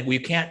one thing. We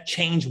can't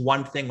change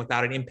one thing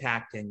without it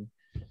impacting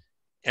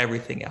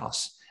everything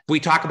else. We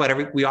talk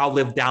about we all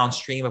live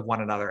downstream of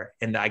one another.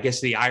 And I guess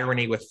the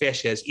irony with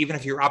fish is even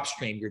if you're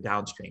upstream, you're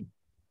downstream.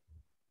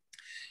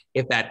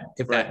 If that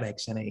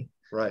makes any,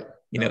 right.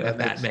 If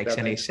that makes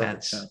any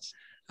sense.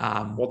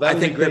 Well, that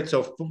would be great.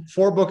 So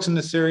 4 books in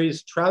the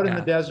series: Trout in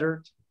the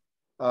Desert,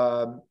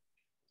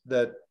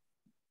 the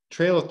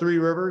Trail of Three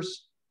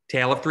Rivers.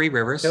 Tale of Three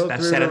Rivers.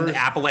 That's set in the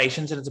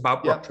Appalachians, and it's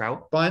about brook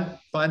trout.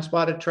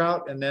 Fine-Spotted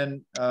Trout, and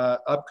then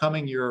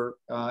upcoming your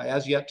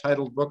as yet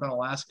titled book on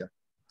Alaska.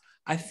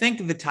 I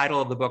think the title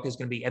of the book is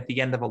going to be At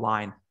the End of a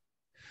Line: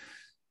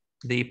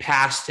 The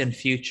Past and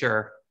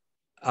Future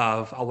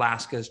of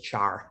Alaska's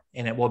Char.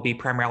 And it will be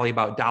primarily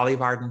about Dolly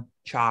Varden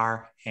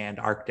char and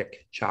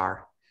Arctic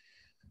char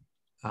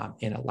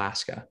in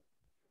Alaska.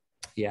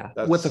 Yeah,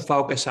 with a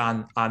focus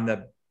on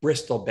the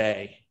Bristol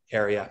Bay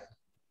area.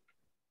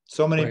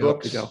 So many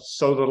books,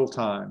 so little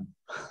time.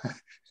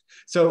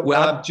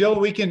 So Jill,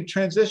 we can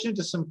transition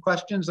to some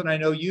questions. And I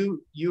know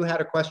you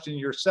had a question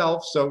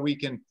yourself, so we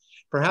can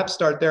perhaps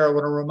start there. I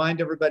want to remind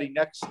everybody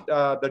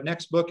the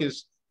next book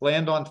is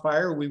Land on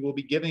Fire. We will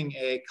be giving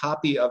a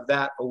copy of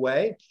that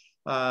away.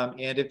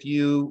 And if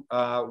you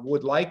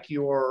would like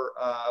your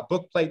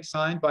book plate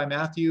signed by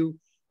Matthew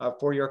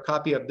for your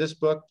copy of this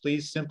book,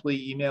 please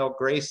simply email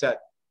Grace at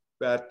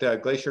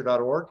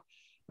glacier.org.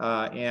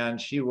 And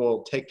she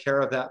will take care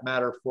of that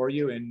matter for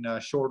you in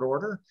short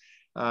order.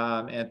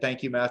 And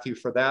thank you, Matthew,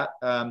 for that.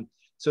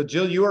 So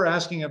Jill, you were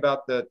asking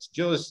about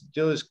Jill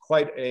is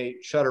quite a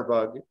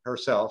shutterbug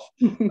herself.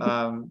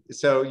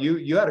 So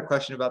you had a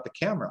question about the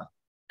camera.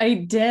 I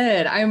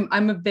did.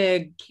 I'm a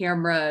big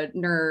camera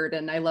nerd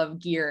and I love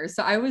gear.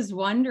 So I was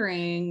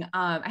wondering,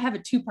 I have a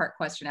 2-part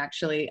question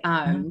actually.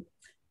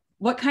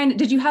 What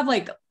did you have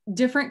like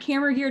different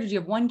camera gear? Did you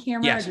have one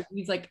camera? Yes. Or did you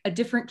use like a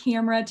different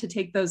camera to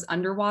take those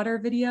underwater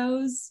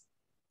videos?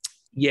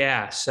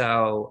 Yeah,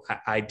 so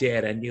I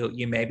did, and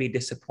you may be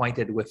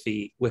disappointed with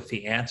the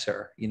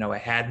answer. I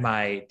had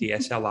my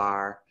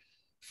DSLR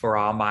for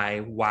all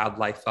my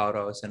wildlife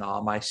photos and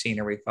all my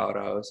scenery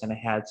photos, and I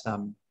had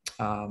some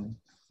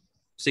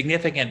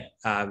significant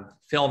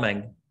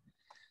filming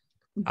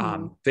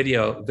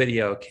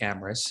video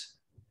cameras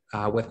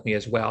with me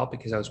as well,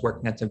 because I was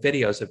working on some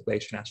videos of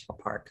Glacier National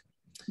Park.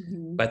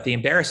 But the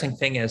embarrassing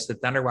thing is that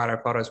the underwater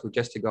photos were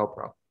just a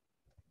GoPro.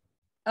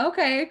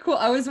 Okay, cool.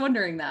 I was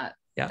wondering that.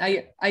 Yeah,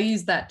 I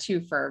use that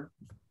too for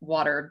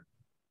water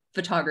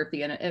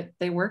photography, and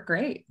they work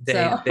great.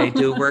 They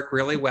do work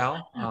really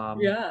well.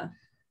 Yeah,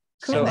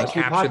 cool. So they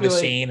capture the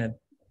scene. And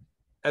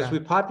as we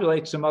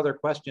populate some other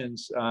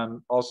questions,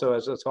 so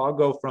I'll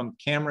go from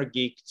camera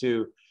geek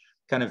to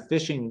kind of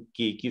fishing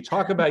geek. You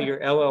talk about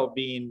your LL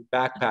Bean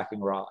backpacking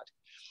rod.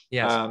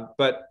 Yes.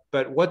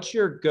 But what's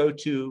your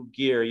go-to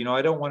gear?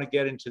 I don't want to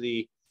get into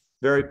the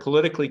very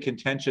politically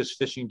contentious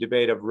fishing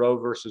debate of Roe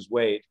versus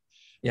Wade.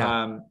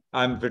 Yeah.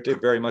 I'm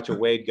very much a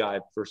Wade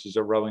guy versus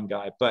a rowing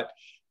guy, but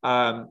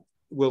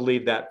we'll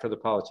leave that for the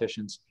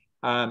politicians.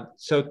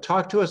 So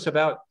talk to us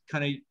about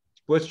kind of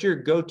What's your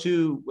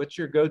go-to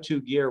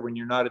gear when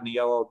you're not in the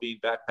yellow bean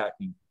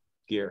backpacking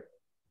gear?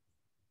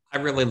 I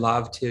really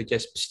love to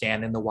just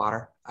stand in the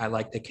water. I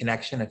like the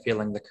connection of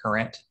feeling the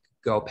current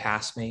go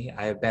past me.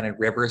 I have been in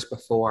rivers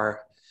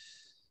before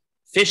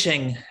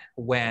fishing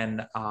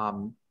when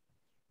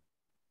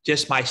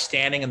just my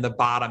standing in the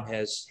bottom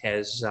has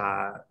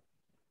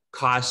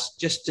caused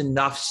just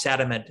enough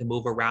sediment to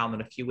move around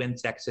and a few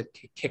insects have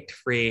kicked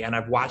free. And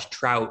I've watched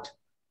trout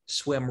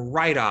swim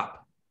right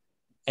up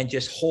and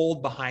just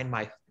hold behind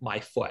my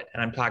foot.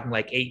 And I'm talking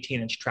like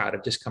 18-inch trout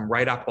have just come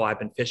right up while I've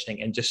been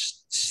fishing and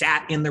just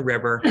sat in the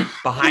river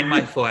behind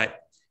my foot,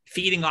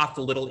 feeding off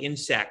the little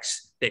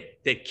insects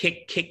that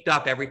kicked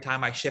up every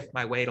time I shift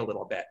my weight a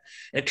little bit.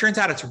 And it turns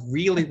out it's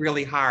really,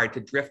 really hard to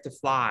drift a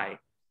fly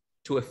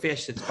to a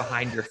fish that's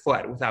behind your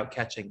foot without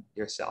catching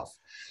yourself.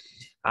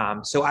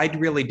 So I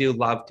really do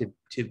love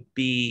to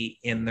be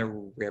in the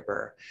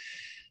river.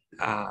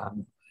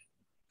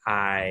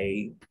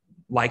 I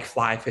like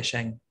fly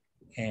fishing,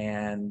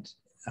 and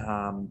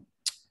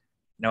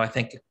I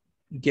think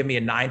give me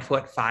a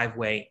 9-foot 5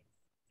 weight.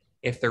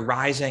 If they're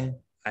rising,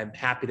 I'm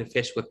happy to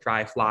fish with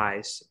dry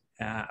flies.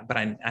 But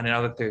I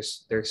know that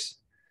there's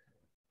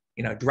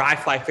dry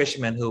fly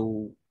fishermen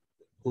who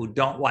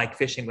don't like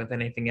fishing with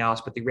anything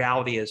else, but the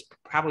reality is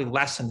probably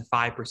less than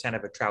 5%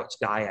 of a trout's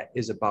diet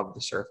is above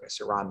the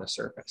surface or on the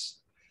surface.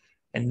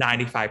 And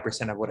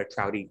 95% of what a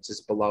trout eats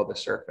is below the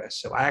surface.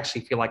 So I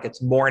actually feel like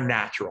it's more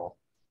natural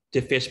to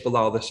fish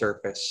below the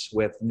surface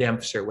with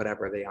nymphs or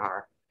whatever they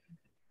are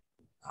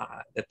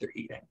that they're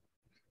eating.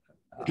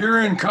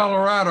 Here in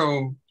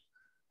Colorado,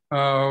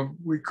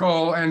 we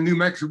call, and New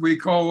Mexico, we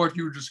call what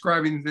you were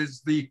describing as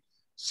the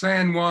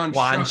San Juan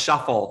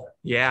Shuffle.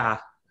 Yeah.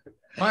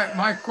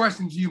 My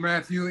question to you,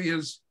 Matthew,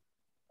 is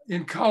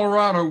in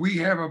Colorado, we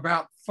have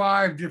about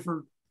 5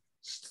 different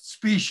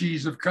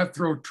species of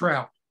cutthroat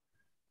trout.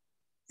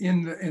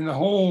 In the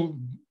whole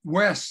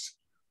West,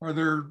 are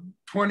there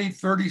 20,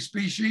 30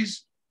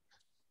 species?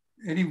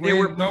 Anyway,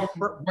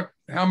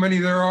 how many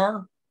there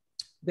are?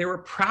 There were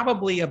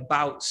probably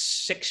about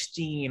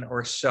 16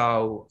 or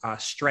so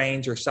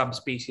strains or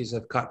subspecies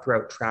of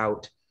cutthroat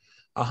trout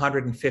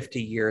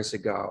 150 years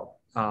ago.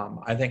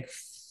 I think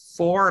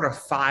 4 to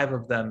 5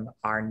 of them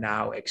are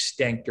now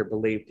extinct or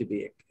believed to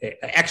be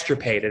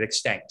extirpated,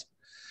 extinct,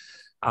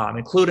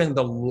 including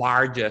the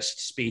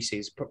largest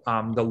species.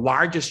 The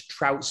largest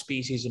trout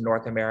species in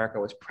North America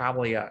was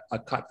probably a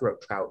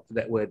cutthroat trout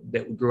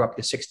that grew up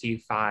to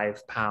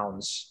 65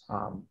 pounds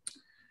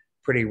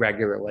pretty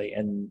regularly,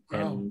 and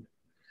the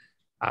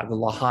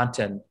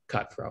Lahontan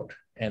cutthroat,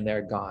 and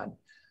they're gone.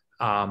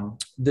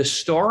 The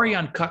story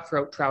on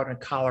cutthroat trout in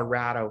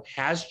Colorado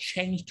has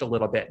changed a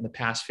little bit in the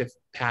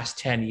past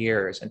 10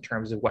 years in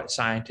terms of what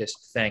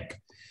scientists think.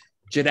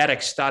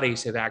 Genetic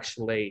studies have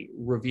actually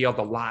revealed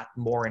a lot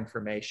more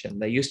information.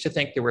 They used to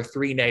think there were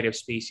 3 native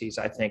species,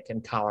 I think,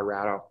 in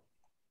Colorado.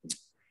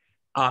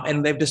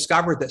 And they've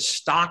discovered that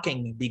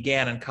stocking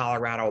began in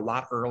Colorado a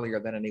lot earlier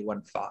than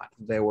anyone thought.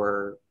 There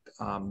were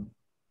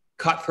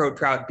cutthroat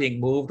trout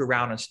being moved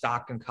around and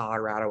stocked in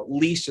Colorado at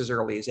least as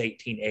early as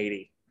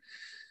 1880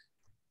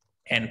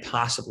 and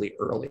possibly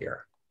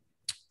earlier.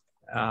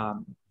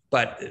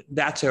 But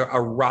that's a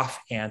rough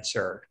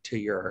answer to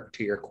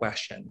your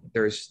question.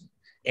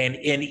 And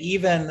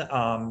even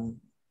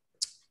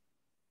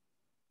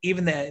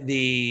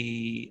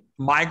the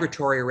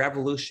migratory or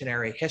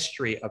evolutionary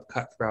history of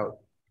cutthroat,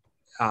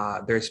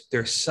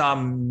 there's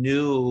some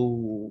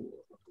new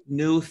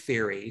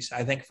theories.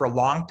 I think for a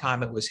long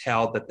time it was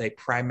held that they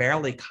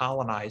primarily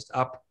colonized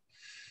up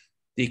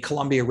the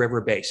Columbia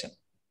River basin,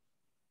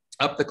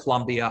 up the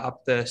Columbia,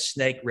 up the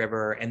Snake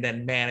River, and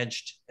then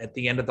managed at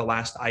the end of the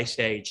last ice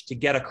age to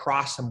get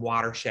across some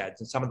watersheds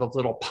and some of those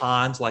little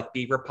ponds like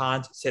beaver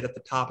ponds that sit at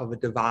the top of a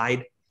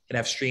divide and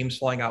have streams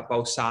flowing out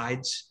both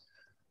sides.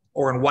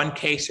 Or in one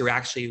case, there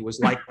actually was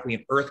likely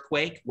an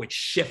earthquake, which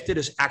shifted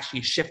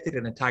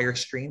an entire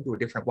stream to a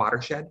different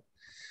watershed.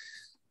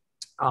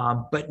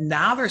 But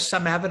now there's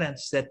some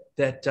evidence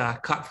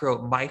that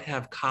cutthroat might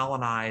have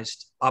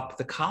colonized up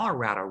the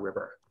Colorado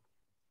River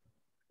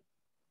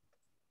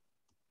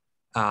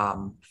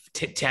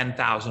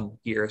 10,000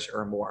 years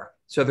or more.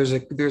 So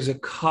there's a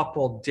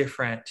couple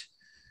different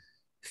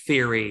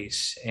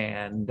theories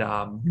and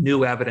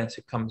new evidence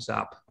that comes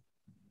up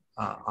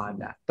on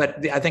that.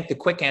 But I think the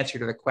quick answer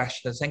to the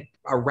question is I think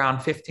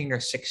around 15 or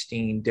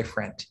 16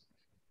 different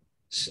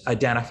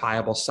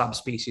identifiable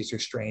subspecies or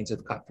strains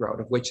of cutthroat,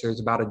 of which there's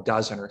about a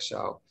dozen or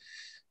so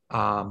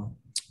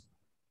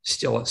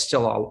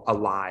still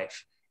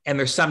alive. And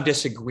there's some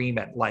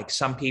disagreement, like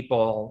some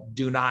people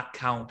do not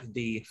count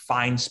the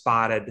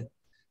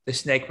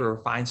Snake River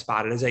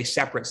fine-spotted as a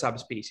separate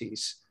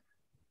subspecies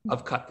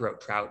of cutthroat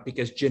trout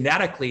because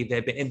genetically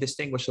they've been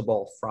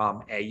indistinguishable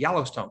from a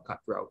Yellowstone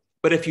cutthroat.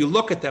 But if you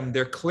look at them,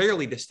 they're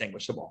clearly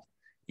distinguishable.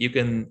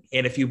 And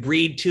if you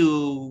breed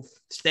 2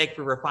 Snake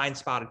River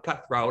fine-spotted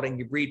cutthroat and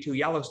you breed 2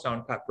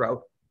 Yellowstone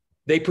cutthroat,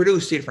 they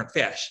produce different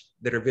fish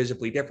that are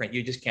visibly different.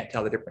 You just can't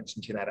tell the difference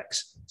in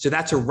genetics. So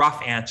that's a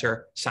rough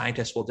answer.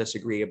 Scientists will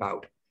disagree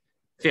about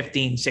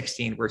 15,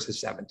 16 versus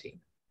 17.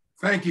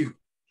 Thank you.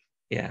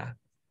 Yeah.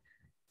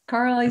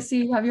 Carl, I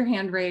see you have your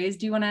hand raised.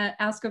 Do you want to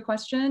ask a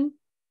question?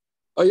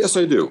 Yes,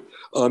 I do.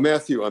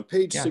 Matthew, on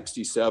page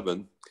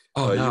 67,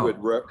 Oh, no.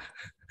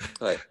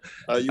 you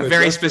had a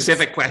very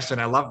specific question.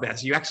 I love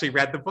this. You actually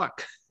read the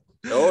book.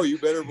 Oh, you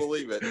better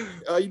believe it.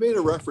 You made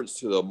a reference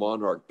to the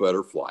monarch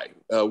butterfly.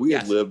 We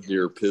had lived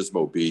near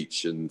Pismo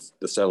Beach in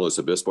the San Luis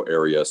Obispo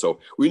area, so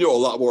we know a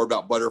lot more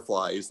about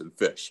butterflies than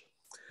fish.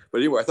 But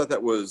anyway, I thought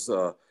that was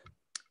a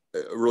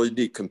really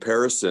neat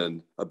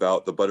comparison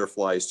about the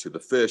butterflies to the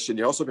fish. And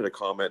you also made a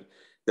comment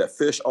that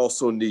fish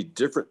also need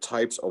different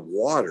types of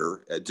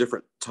water at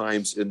different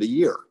times in the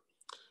year.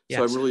 Yes.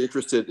 So I'm really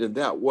interested in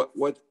that.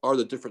 What are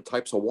the different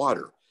types of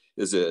water?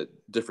 Is it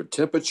different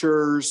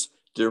temperatures,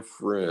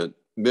 different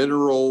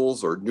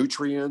minerals or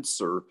nutrients,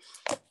 or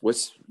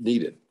what's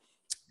needed?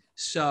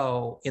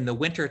 So in the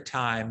winter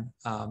time,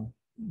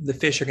 the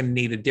fish are going to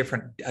need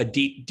a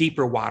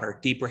deeper water,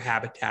 deeper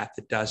habitat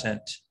that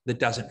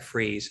doesn't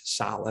freeze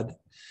solid.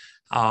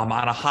 On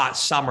a hot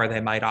summer, they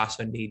might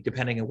also need,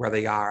 depending on where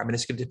they are. I mean,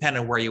 it's going to depend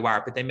on where you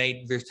are, but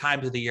there's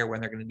times of the year when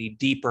they're going to need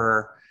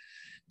deeper,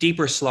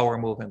 slower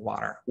moving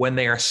water. When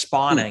they are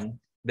spawning,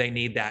 they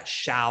need that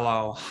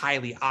shallow,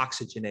 highly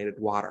oxygenated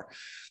water.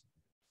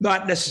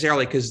 Not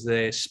necessarily because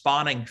the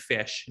spawning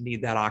fish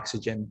need that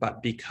oxygen,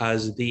 but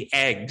because the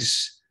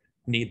eggs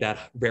need that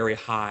very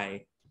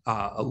high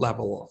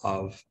level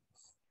of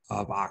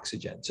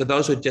oxygen. So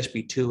those would just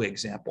be two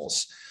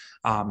examples.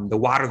 The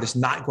water that's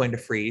not going to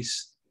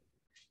freeze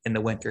in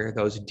the winter,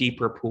 those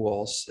deeper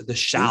pools, the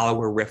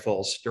shallower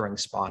riffles during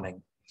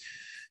spawning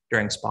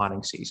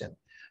season.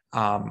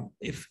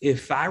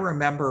 If I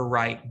remember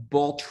right,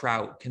 bull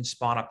trout can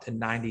spawn up to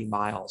 90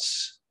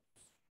 miles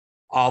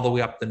all the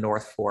way up the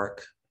North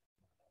Fork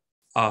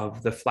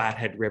of the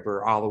Flathead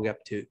River, all the way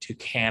up to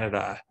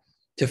Canada,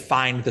 to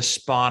find the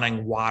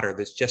spawning water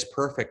that's just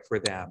perfect for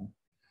them.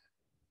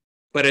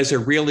 But as a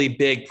really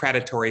big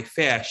predatory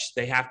fish,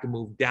 they have to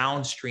move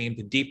downstream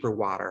to deeper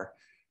water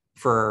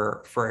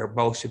for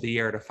most of the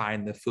year to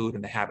find the food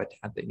and the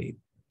habitat they need.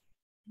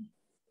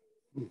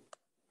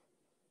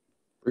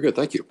 Very good,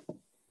 thank you.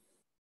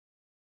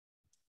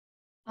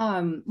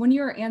 When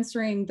you were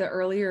answering the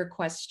earlier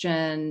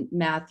question,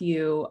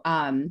 Matthew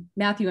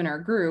in our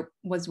group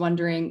was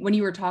wondering, when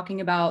you were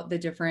talking about the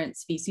different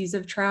species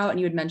of trout, and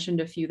you had mentioned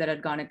a few that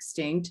had gone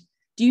extinct,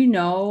 do you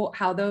know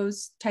how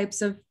those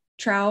types of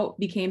trout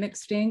became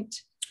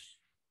extinct?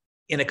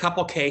 In a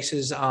couple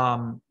cases,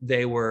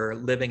 they were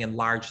living in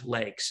large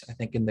lakes. I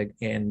think and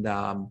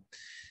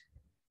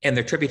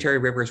their tributary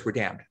rivers were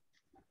dammed,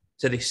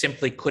 so they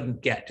simply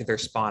couldn't get to their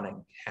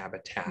spawning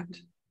habitat.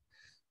 Mm-hmm.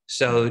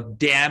 So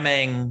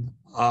damming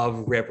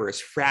of rivers,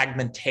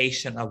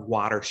 fragmentation of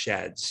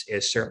watersheds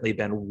has certainly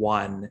been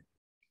one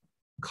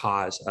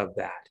cause of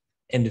that.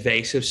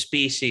 Invasive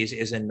species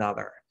is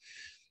another.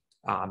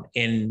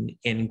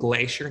 In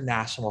Glacier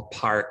National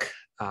Park,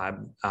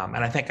 and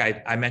I think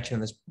I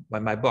mentioned this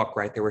in my book,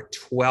 right? There were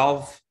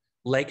 12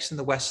 lakes in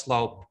the West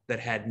Slope that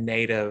had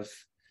native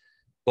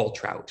bull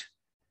trout.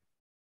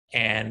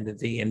 And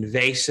the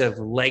invasive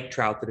lake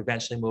trout that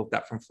eventually moved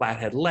up from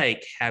Flathead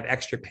Lake have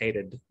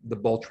extirpated the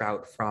bull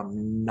trout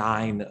from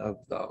 9 of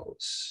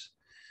those.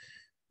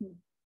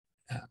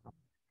 And,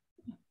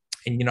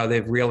 you know,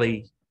 they've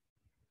really,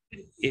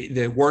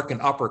 the work in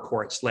Upper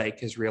Quartz Lake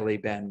has really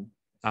been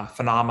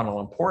phenomenal,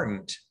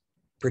 important,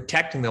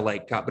 protecting the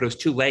lake trout, but it was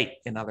too late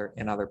in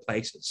other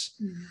places.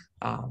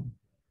 Mm-hmm.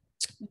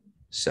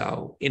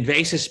 So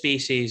invasive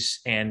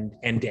species and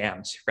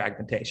dams,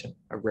 fragmentation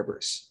of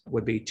rivers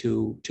would be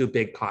two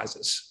big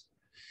causes.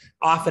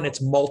 Often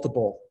it's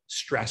multiple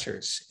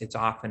stressors. It's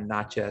often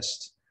not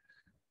just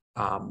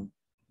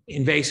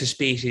invasive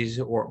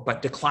species,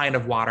 but decline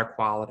of water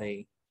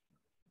quality,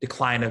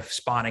 decline of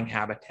spawning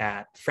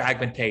habitat,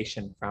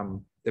 fragmentation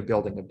from the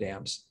building of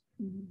dams.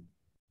 Mm-hmm.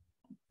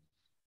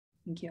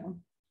 Thank you.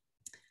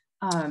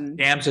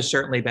 Dams have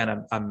certainly been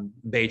a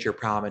major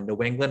problem in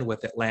New England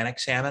with Atlantic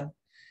salmon,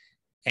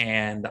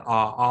 and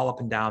all up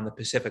and down the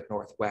Pacific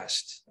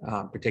Northwest,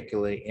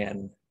 particularly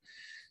in,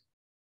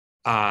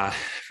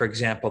 for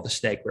example, the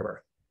Snake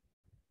River.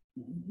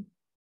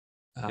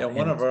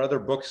 One of our other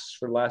books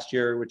for last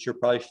year, which you're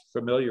probably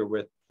familiar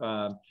with,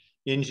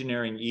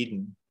 Engineering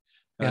Eden.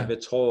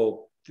 Its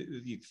whole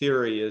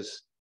theory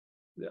is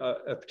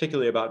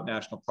particularly about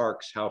national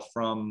parks, how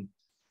from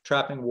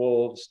trapping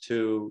wolves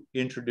to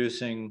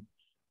introducing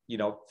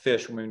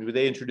fish. I mean,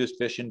 they introduced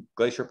fish in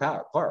Glacier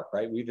Park,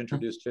 right? We've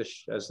introduced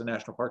fish as the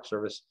National Park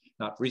Service,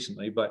 not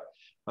recently, but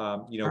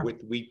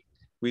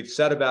we've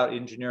set about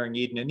engineering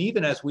Eden. And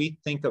even as we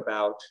think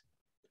about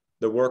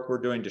the work we're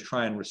doing to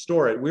try and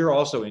restore it, we're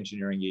also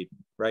engineering Eden,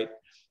 right?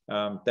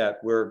 That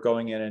we're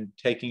going in and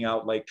taking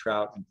out lake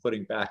trout and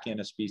putting back in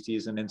a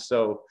species. And in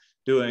so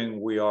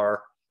doing, we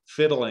are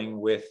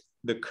fiddling with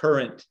the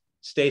current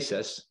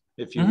stasis,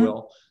 if you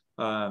will,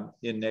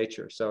 in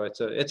nature. So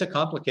it's a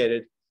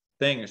complicated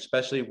thing,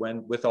 especially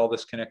with all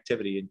this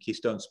connectivity and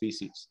keystone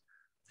species.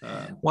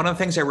 One of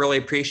the things I really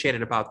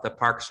appreciated about the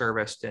Park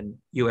Service and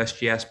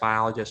USGS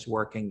biologists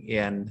working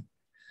in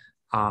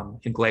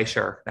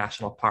Glacier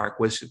National Park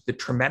was the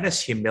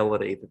tremendous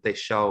humility that they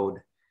showed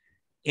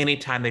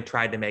anytime they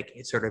tried to make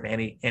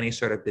any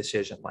sort of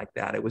decision like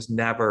that. It was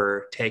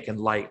never taken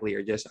lightly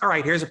or just, all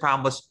right, here's a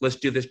problem, let's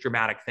do this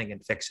dramatic thing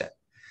and fix it.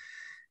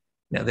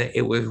 You know,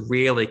 it was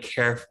really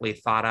carefully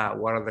thought out.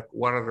 What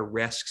are the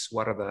risks?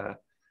 What are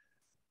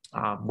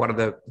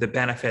the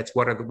benefits?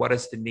 What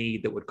is the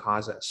need that would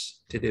cause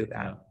us to do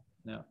that?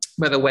 Yeah.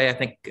 By the way, I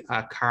think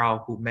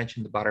Carl, who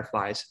mentioned the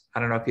butterflies, I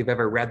don't know if you've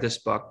ever read this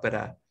book, but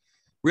a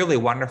really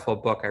wonderful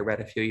book I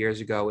read a few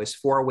years ago is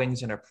Four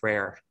Wings and a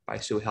Prayer by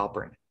Sue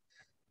Halpern.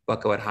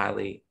 Book I would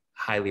highly,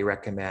 highly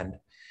recommend.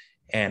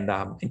 And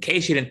in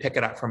case you didn't pick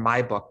it up from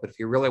my book, but if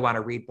you really want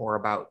to read more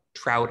about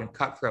trout and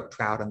cutthroat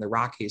trout in the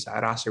Rockies,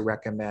 I'd also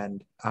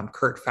recommend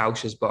Kurt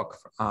Fausch's book,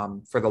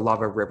 For the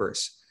Love of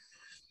Rivers.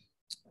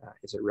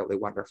 It's a really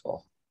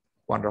wonderful,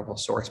 wonderful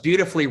source,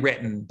 beautifully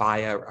written by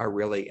a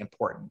really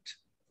important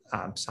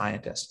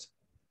scientist.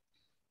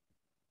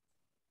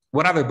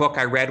 One other book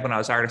I read when I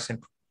was artist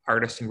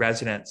in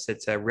residence,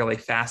 it's a really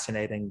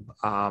fascinating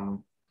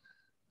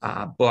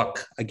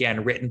book,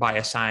 again, written by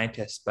a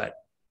scientist, but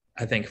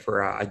I think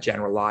for a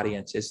general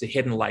audience, is The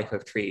Hidden Life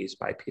of Trees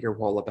by Peter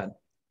Wohlleben.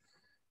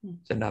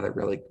 It's another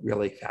really,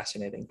 really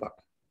fascinating book.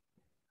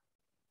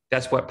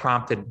 That's what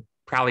prompted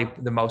probably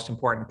the most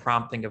important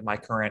prompting of my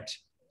current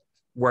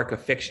work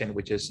of fiction,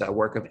 which is a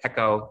work of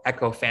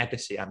eco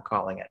fantasy, I'm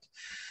calling it,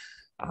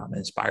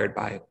 inspired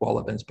by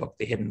Wohleben's book,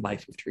 The Hidden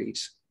Life of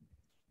Trees.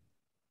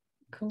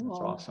 Cool. That's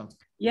awesome.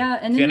 Yeah.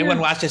 And if anyone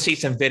wants to see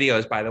some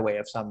videos, by the way,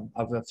 of some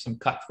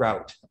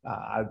cutthroat,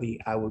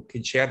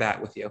 could share that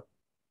with you.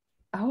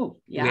 Oh,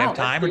 yeah. Do we have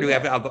time, or do we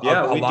have a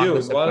we long do.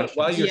 list of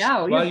questions?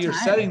 While you're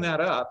setting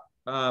that up,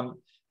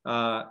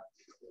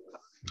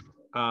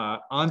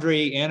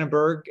 Andre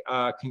Annenberg,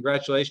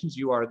 congratulations.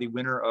 You are the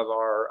winner of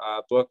our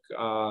book,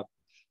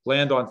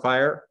 Land on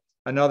Fire,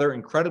 another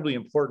incredibly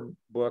important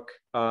book.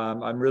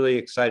 I'm really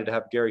excited to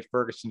have Gary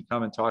Ferguson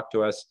come and talk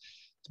to us.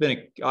 It's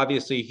been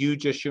obviously a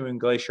huge issue in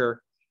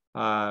Glacier.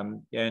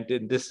 And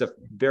this is a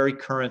very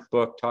current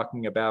book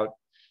talking about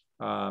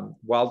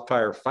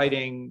wildfire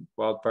fighting,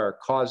 wildfire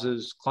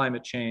causes,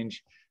 climate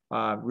change.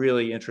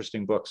 Really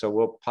interesting book. So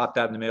we'll pop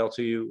that in the mail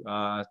to you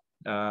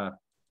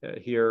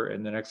here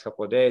in the next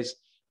couple of days.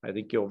 I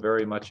think you'll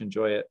very much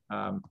enjoy it.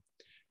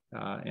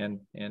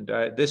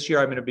 This year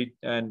I'm going to be,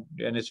 and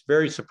it's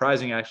very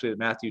surprising actually that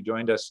Matthew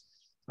joined us.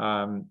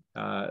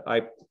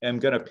 I am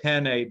going to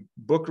pen a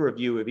book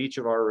review of each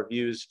of our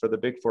reviews for the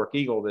Big Fork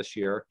Eagle this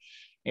year.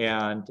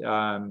 And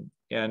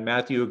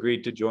Matthew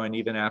agreed to join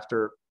even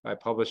after I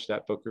published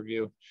that book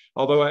review.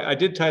 Although I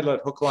did title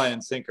it Hook, Line,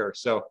 and Sinker.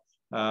 So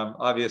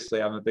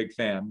obviously I'm a big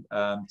fan.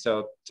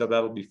 So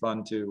that'll be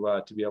fun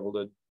to be able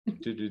to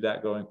do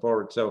that going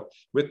forward. So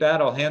with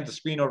that, I'll hand the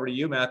screen over to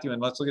you, Matthew,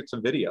 and let's look at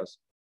some videos.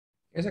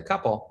 Here's a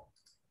couple.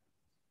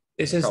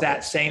 This is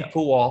that same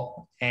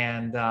pool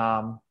and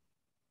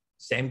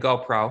same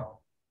GoPro.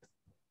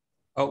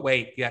 Oh,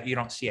 wait, yeah, you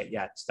don't see it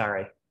yet.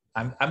 Sorry.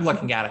 I'm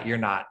looking at it. You're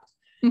not.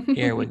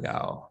 Here we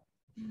go.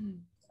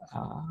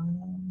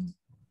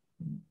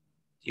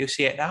 Do you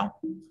see it now?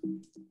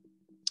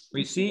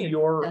 We see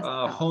your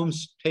home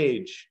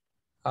page.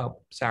 Oh,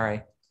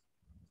 sorry.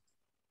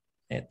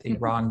 Hit the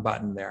wrong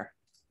button there.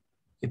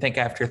 You think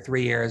after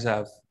 3 years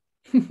of...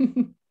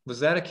 Was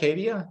that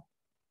Acadia?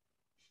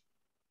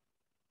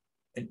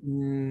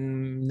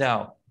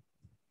 No.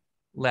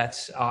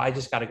 I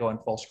just got to go in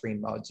full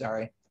screen mode.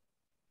 Sorry.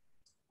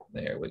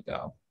 There we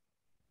go.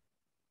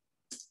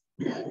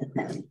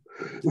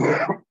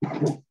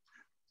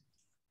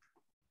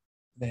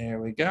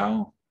 There we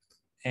go.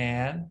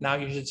 And now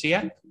you should see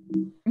it.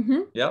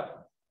 Mm-hmm.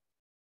 Yep.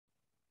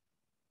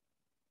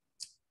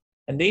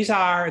 And this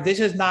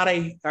is not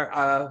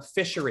a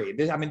fishery.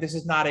 This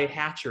is not a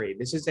hatchery.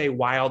 This is a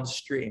wild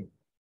stream.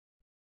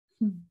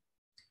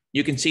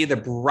 You can see the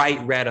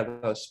bright red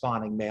of those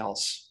spawning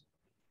males.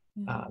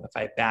 If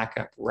I back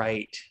up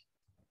right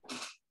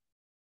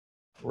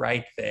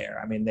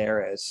there,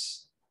 there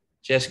is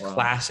just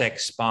classic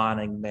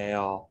spawning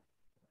male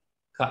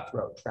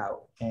cutthroat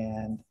trout,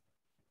 and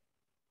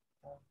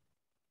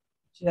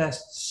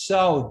just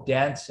so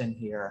dense in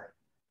here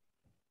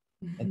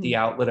at the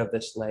outlet of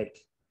this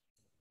lake.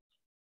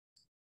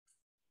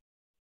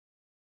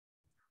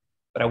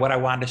 But what I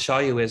wanted to show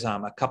you is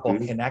a couple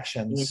of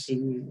connections.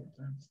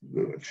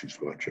 She's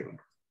watching.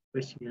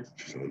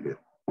 She's on there.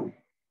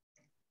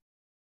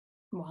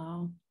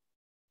 Wow.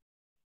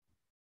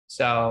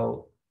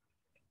 So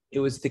it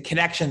was the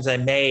connections I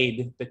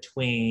made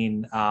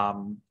between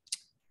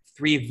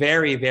three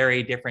very,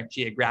 very different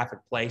geographic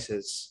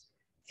places,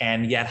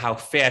 and yet how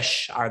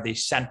fish are the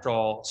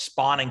central,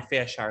 spawning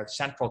fish are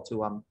central to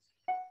them.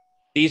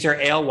 These are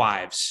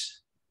alewives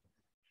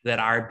that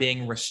are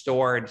being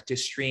restored to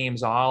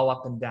streams all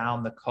up and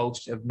down the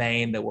coast of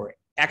Maine that were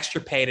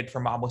extirpated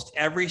from almost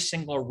every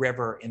single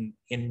river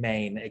in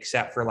Maine,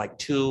 except for like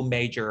 2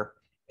 major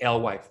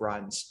alewife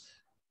runs,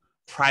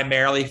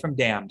 primarily from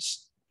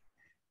dams.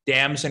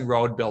 dams and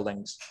road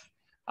buildings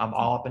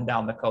all up and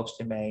down the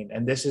coast of Maine.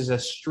 And this is a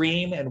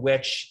stream in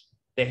which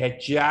they had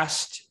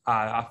just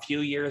a few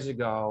years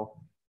ago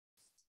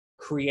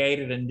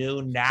created a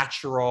new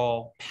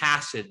natural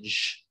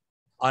passage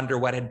under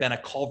what had been a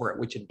culvert,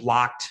 which had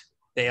blocked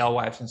the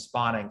alewives from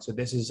spawning. So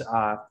this is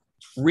a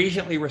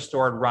recently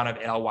restored run of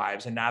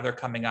alewives, and now they're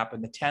coming up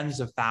in the tens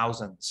of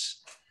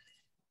thousands,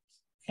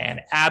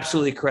 and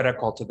absolutely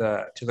critical to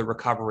the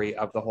recovery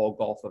of the whole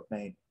Gulf of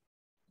Maine.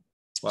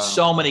 Wow.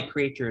 So many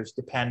creatures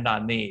depend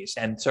on these,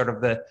 and sort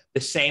of the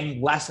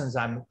same lessons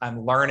I'm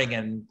learning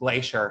in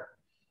Glacier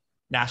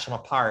National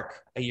Park.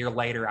 A year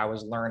later, I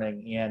was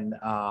learning in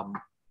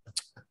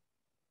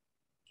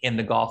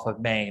the Gulf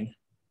of Maine.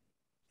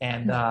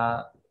 And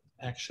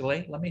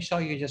actually, let me show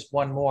you just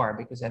one more,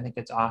 because I think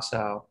it's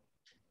also.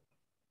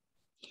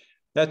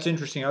 That's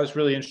interesting. I was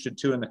really interested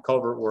too in the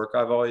culvert work.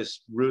 I've always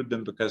rued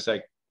them because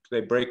the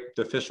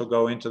fish will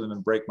go into them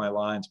and break my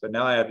lines, but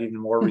now I have even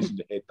more reason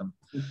to hate them.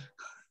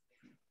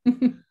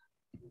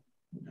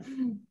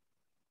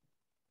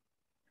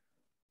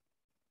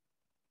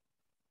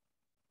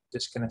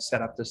 Just going to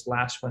set up this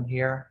last one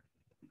here.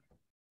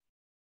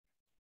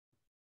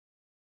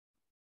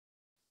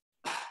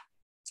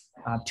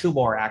 Two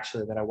more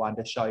actually that I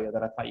wanted to show you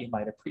that I thought you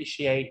might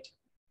appreciate.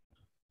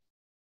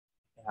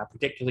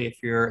 Particularly if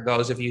you're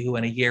those of you who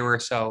in a year or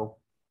so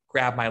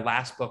grab my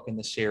last book in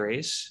the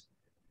series.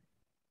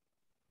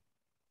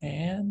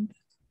 And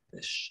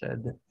this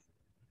should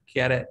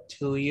get it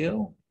to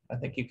you. I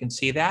think you can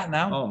see that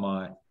now. Oh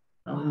my.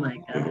 Oh my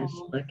gosh,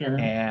 look at it.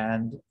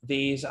 And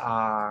these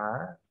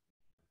are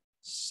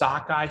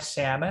sockeye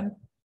salmon.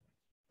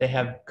 They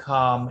have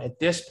come at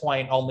this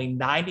point only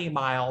 90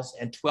 miles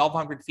and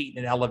 1,200 feet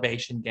in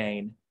elevation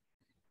gain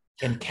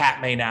in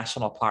Katmai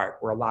National Park,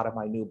 where a lot of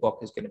my new book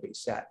is going to be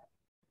set.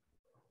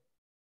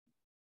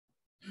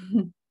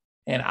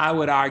 And I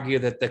would argue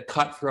that the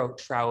cutthroat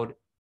trout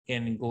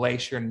in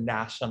Glacier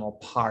National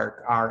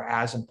Park are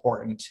as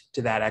important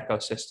to that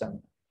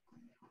ecosystem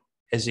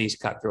as these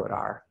cutthroat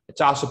are.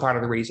 It's also part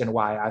of the reason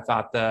why I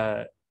thought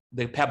the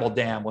Pebble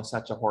Dam was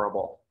such a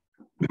horrible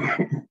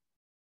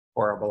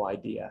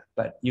idea.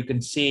 But you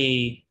can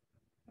see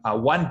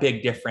one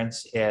big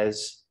difference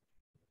is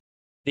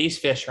these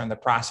fish are in the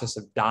process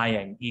of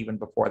dying even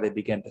before they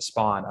begin to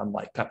spawn,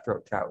 unlike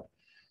cutthroat trout.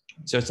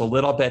 So it's a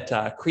little bit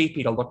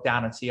creepy to look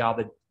down and see all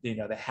the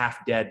the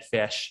half-dead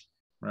fish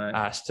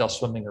still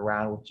swimming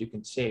around, which you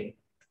can see.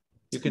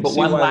 You can see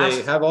why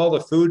they have all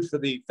the food for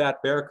the Fat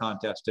Bear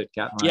contest at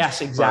Katmai.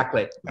 Yes,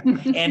 exactly.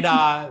 And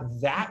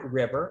that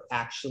river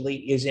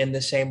actually is in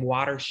the same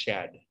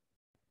watershed.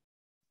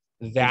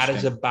 That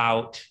is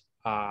about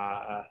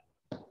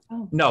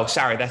no,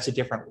 sorry, that's a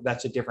different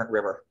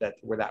river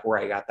where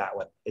I got that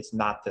one. It's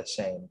not the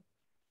same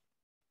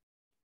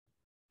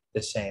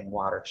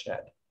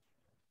watershed.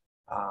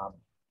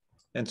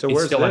 And so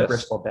it's still in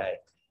Bristol Bay.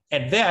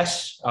 And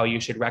this, oh,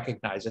 you should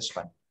recognize this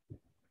one.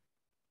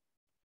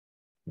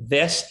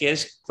 This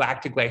is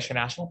back to Glacier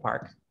National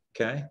Park.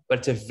 Okay. But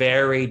it's a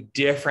very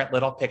different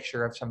little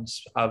picture of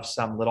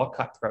some little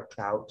cutthroat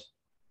trout.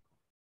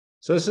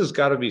 So this has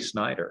got to be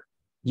Snyder.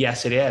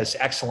 Yes, it is.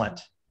 Excellent.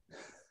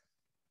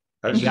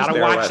 You got to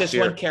watch this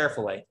one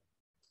carefully.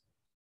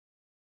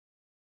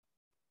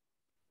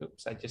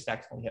 Oops, I just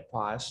accidentally hit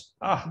pause.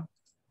 Oh.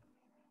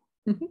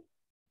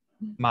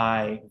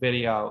 My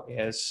video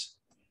is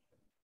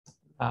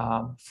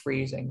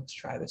freezing. Let's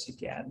try this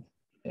again.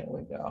 There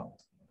we go.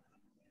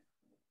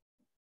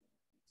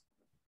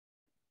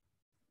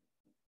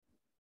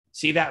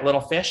 See that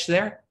little fish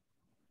there?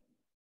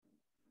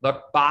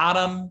 Look,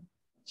 bottom,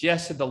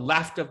 just to the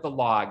left of the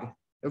log,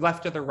 the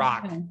left of the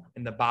rock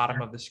in the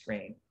bottom of the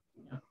screen.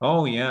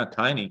 Oh yeah,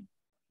 tiny.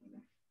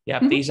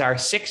 Yep, these are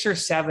 6 or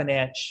 7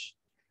 inch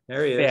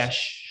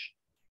fish.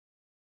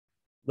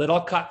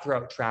 Little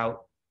cutthroat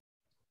trout.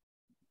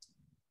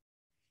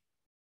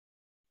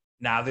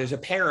 Now there's a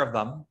pair of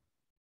them.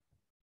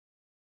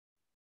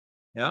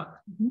 Yeah.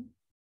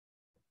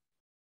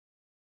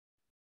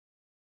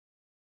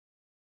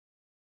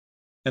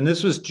 And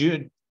this was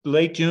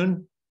late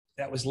June?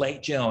 That was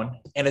late June.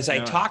 And as I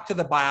talked to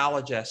the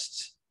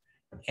biologists,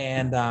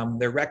 and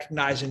they're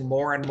recognizing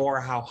more and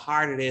more how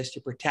hard it is to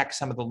protect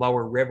some of the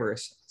lower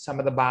rivers. Some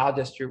of the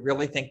biologists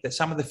really think that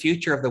some of the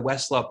future of the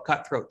West Slope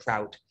cutthroat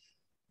trout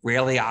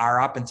really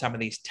are up in some of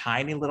these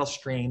tiny little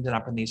streams and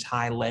up in these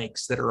high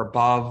lakes that are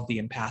above the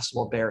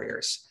impassable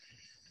barriers.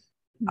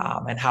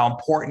 And how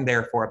important,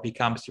 therefore, it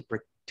becomes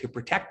to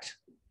protect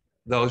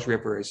those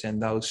rivers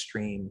and those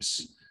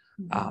streams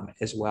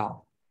as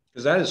well.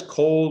 Because that is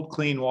cold,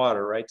 clean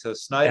water, right? So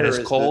Snyder is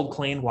cold,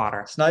 clean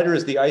water. Snyder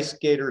is the ice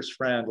skater's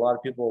friend. A lot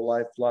of people,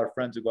 a lot of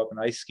friends who go up and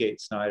ice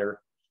skate Snyder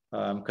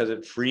because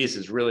it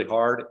freezes really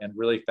hard and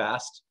really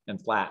fast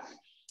and flat.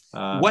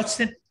 What's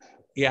the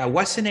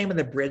name of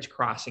the bridge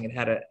crossing? It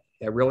had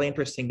a really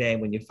interesting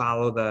name when you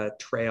follow the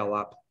trail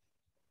up.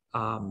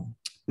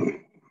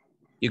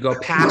 You go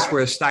past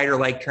where Snyder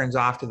Lake turns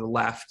off to the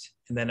left.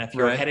 And then if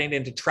you're heading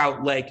into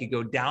Trout Lake, you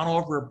go down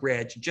over a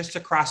bridge. Just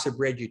across the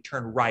bridge, you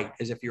turn right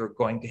as if you were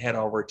going to head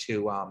over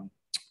to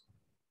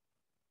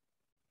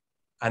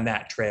on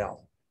that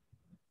trail.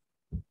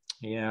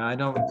 Yeah, I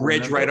don't. The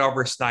bridge remember. right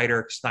over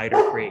Snyder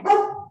Creek.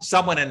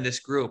 Someone in this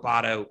group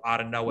ought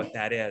to know what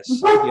that is.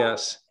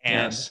 Yes.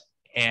 And yes.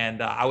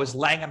 and I was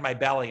laying on my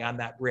belly on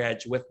that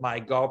bridge with my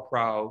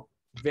GoPro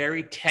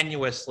very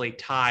tenuously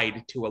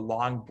tied to a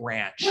long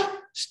branch,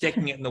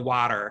 sticking it in the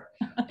water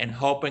and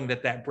hoping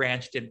that that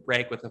branch didn't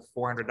break with a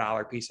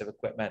 $400 piece of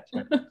equipment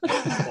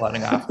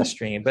floating off the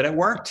stream. But it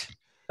worked.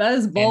 That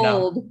is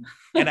bold.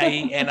 And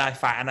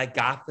I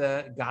got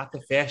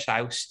the fish.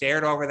 I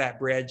stared over that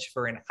bridge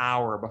for an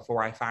hour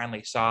before I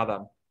finally saw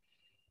them,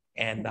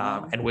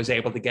 and was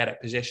able to get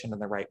it positioned in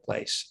the right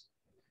place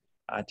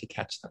to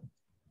catch them.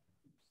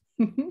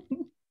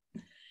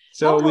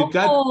 So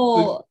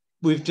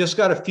we've just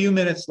got a few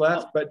minutes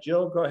left, but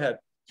Jill, go ahead.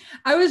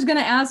 I was going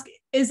to ask,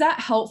 is that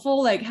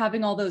helpful? Like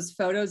having all those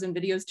photos and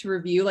videos to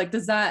review, like,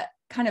 does that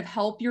kind of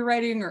help your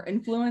writing or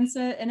influence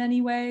it in any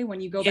way when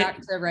you go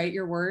back to write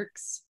your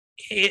works?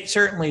 It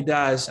certainly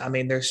does. I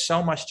mean, there's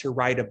so much to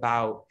write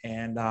about,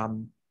 and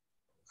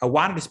I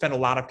wanted to spend a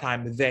lot of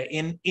time there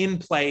in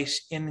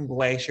place in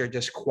Glacier,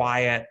 just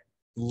quiet,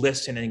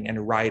 listening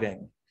and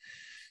writing.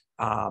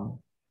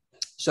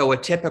 So a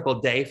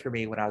typical day for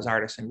me when I was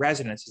artist in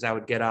residence is I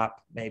would get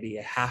up maybe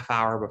a half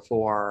hour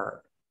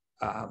before,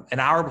 an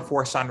hour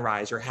before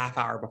sunrise or a half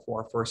hour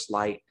before first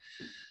light,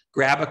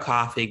 grab a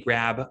coffee,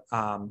 grab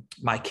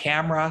my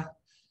camera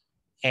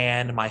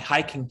and my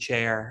hiking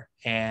chair,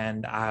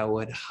 and I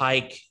would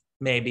hike.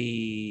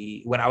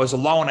 Maybe when I was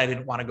alone, I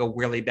didn't want to go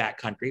really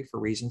backcountry for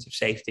reasons of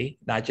safety,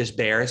 not just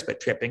bears,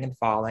 but tripping and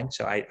falling.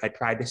 So I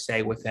tried to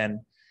stay within,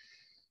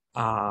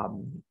 a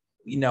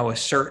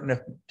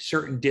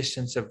certain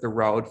distance of the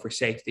road for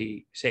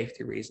safety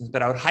reasons.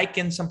 But I would hike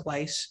in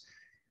someplace.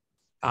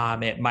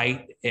 It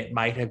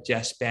might have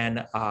just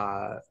been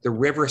the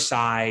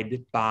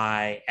riverside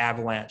by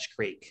Avalanche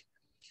Creek,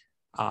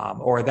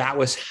 or that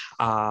was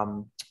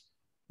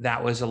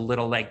a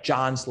little lake,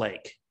 John's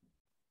Lake.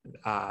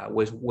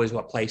 Was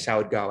what place I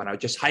would go, and I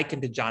would just hike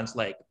into John's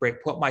Lake,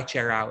 put my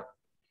chair out,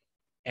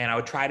 and I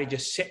would try to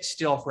just sit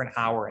still for an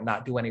hour and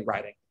not do any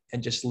writing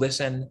and just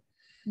listen,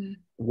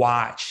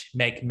 watch,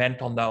 make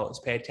mental notes,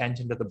 pay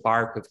attention to the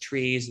bark of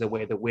trees, the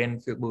way the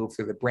wind moved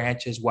through the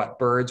branches, what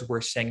birds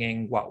were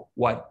singing,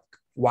 what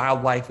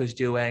wildlife was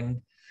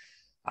doing.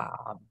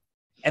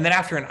 And then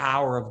after an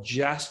hour of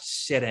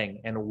just sitting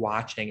and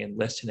watching and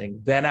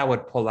listening, then I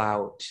would pull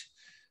out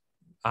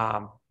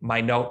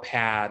my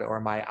notepad or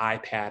my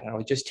iPad, and I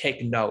would just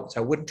take notes. I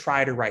wouldn't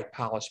try to write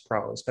polished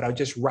prose, but I would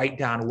just write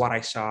down what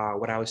I saw,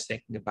 what I was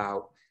thinking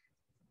about,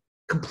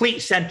 complete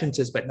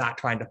sentences, but not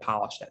trying to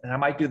polish it. And I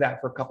might do that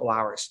for a couple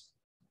hours.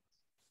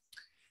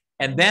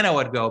 And then I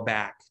would go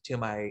back to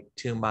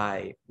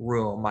my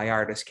room, my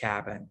artist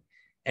cabin,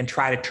 and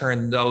try to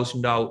turn those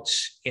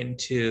notes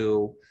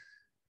into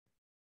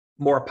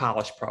more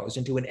polished prose,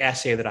 into an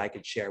essay that I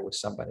could share with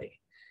somebody.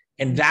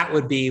 And that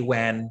would be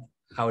when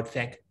I would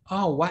think,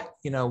 oh,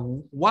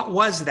 what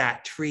was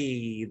that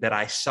tree that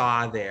I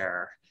saw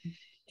there?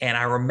 And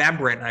I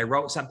remember it and I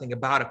wrote something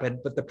about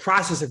it, but the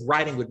process of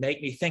writing would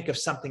make me think of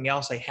something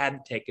else I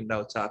hadn't taken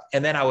notes of.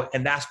 And then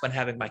and that's when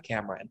having my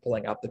camera and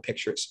pulling out the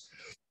pictures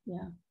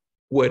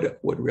would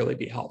really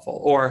be helpful.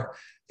 Or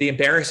the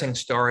embarrassing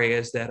story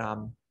is that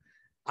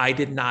I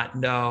did not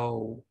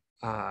know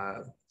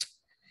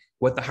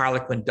what the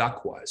harlequin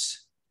duck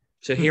was.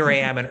 So here I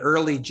am in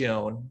early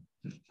June.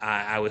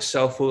 I was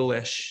so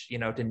foolish,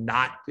 to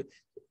not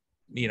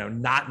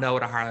know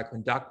what a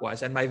harlequin duck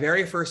was. And my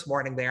very first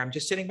morning there, I'm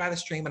just sitting by the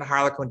stream and a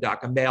harlequin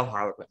duck, a male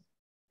harlequin,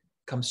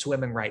 comes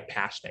swimming right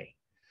past me.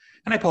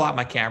 And I pull out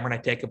my camera and I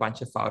take a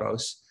bunch of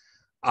photos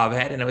of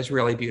it. And it was a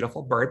really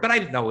beautiful bird, but I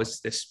didn't know it was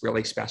this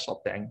really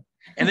special thing.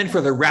 And then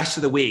for the rest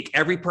of the week,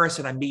 every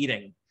person I'm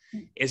meeting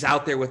is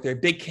out there with their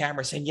big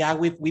camera saying, yeah,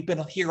 we've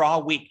been here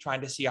all week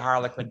trying to see a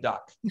harlequin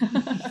duck.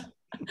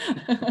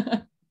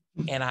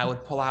 And I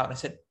would pull out and I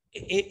said,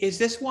 is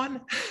this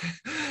one?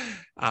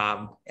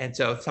 And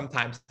so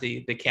sometimes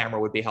the camera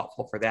would be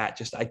helpful for that,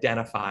 just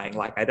identifying,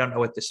 like, I don't know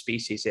what the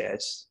species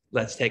is.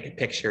 Let's take a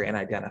picture and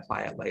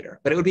identify it later.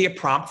 But it would be a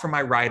prompt for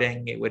my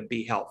writing. It would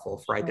be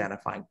helpful for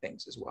identifying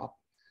things as well.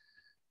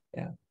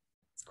 Yeah.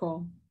 It's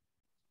cool.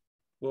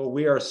 Well,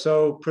 we are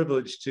so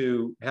privileged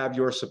to have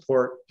your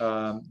support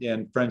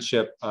and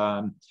friendship.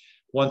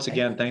 Once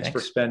again, thanks for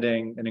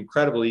spending an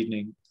incredible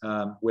evening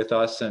with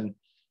us, and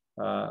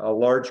a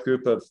large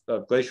group of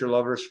glacier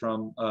lovers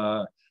from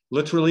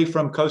literally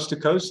from coast to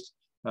coast.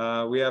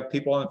 We have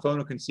people on the phone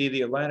who can see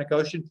the Atlantic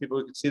Ocean, people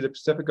who can see the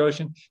Pacific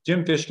Ocean.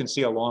 Jim Fish can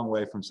see a long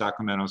way from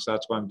Sacramento, so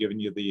that's why I'm giving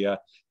you the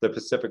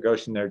Pacific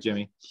Ocean there,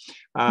 Jimmy.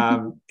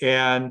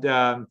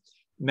 And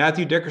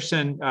Matthew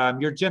Dickerson,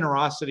 your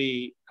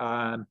generosity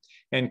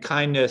and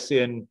kindness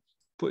in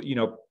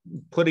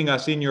putting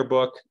us in your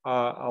book,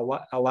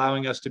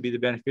 allowing us to be the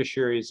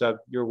beneficiaries of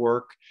your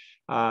work,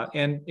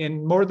 and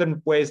in more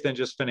than ways than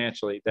just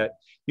financially, that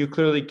you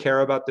clearly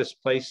care about this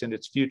place and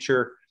its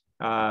future,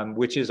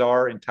 which is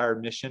our entire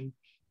mission.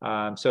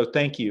 So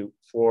thank you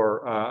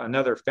for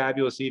another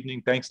fabulous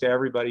evening. Thanks to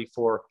everybody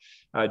for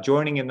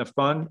joining in the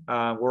fun.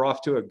 We're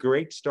off to a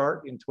great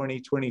start in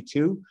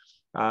 2022.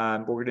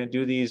 We're going to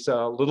do these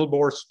a little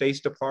more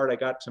spaced apart. I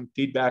got some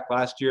feedback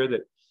last year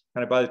that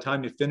kind of by the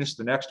time you finish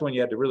the next one,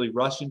 you had to really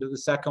rush into the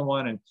second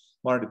one and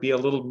wanted to be a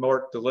little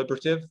more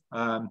deliberative.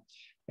 So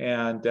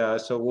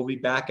we'll be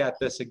back at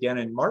this again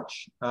in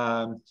March.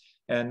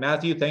 And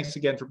Matthew, thanks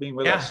again for being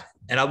with us.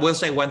 And I will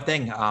say one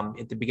thing.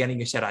 At the beginning,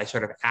 you said I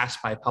sort of asked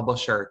my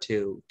publisher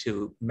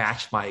to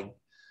match my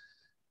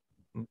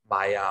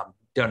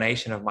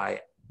donation of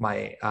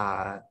my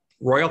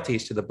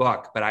royalties to the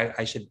book, but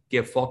I should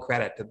give full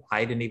credit to,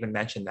 I didn't even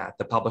mention that.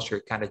 The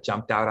publisher kind of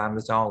jumped out on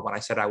his own when I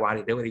said I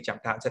wanted to do it. He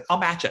jumped out and said, "I'll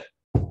match it."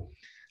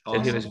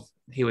 Awesome. So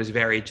he was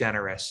very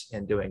generous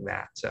in doing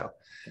that. So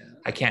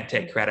I can't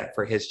take credit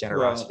for his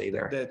generosity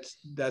there.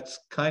 That's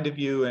kind of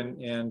you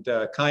and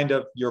kind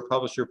of your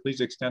publisher. Please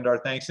extend our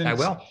thanks. And I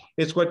will.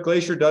 It's what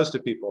Glacier does to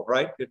people,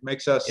 right? It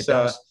makes us,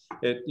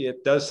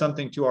 it does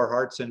something to our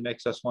hearts and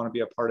makes us want to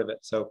be a part of it.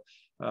 So,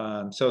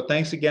 so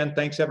thanks again.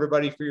 Thanks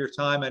everybody for your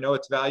time. I know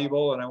it's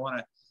valuable, and I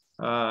want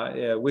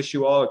to wish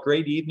you all a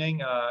great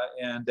evening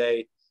and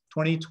a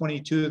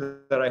 2022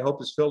 that I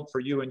hope is filled for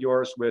you and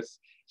yours with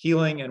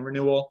healing and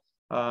renewal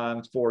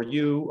for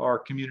you, our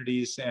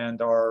communities,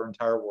 and our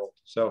entire world.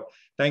 So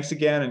thanks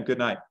again and good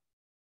night.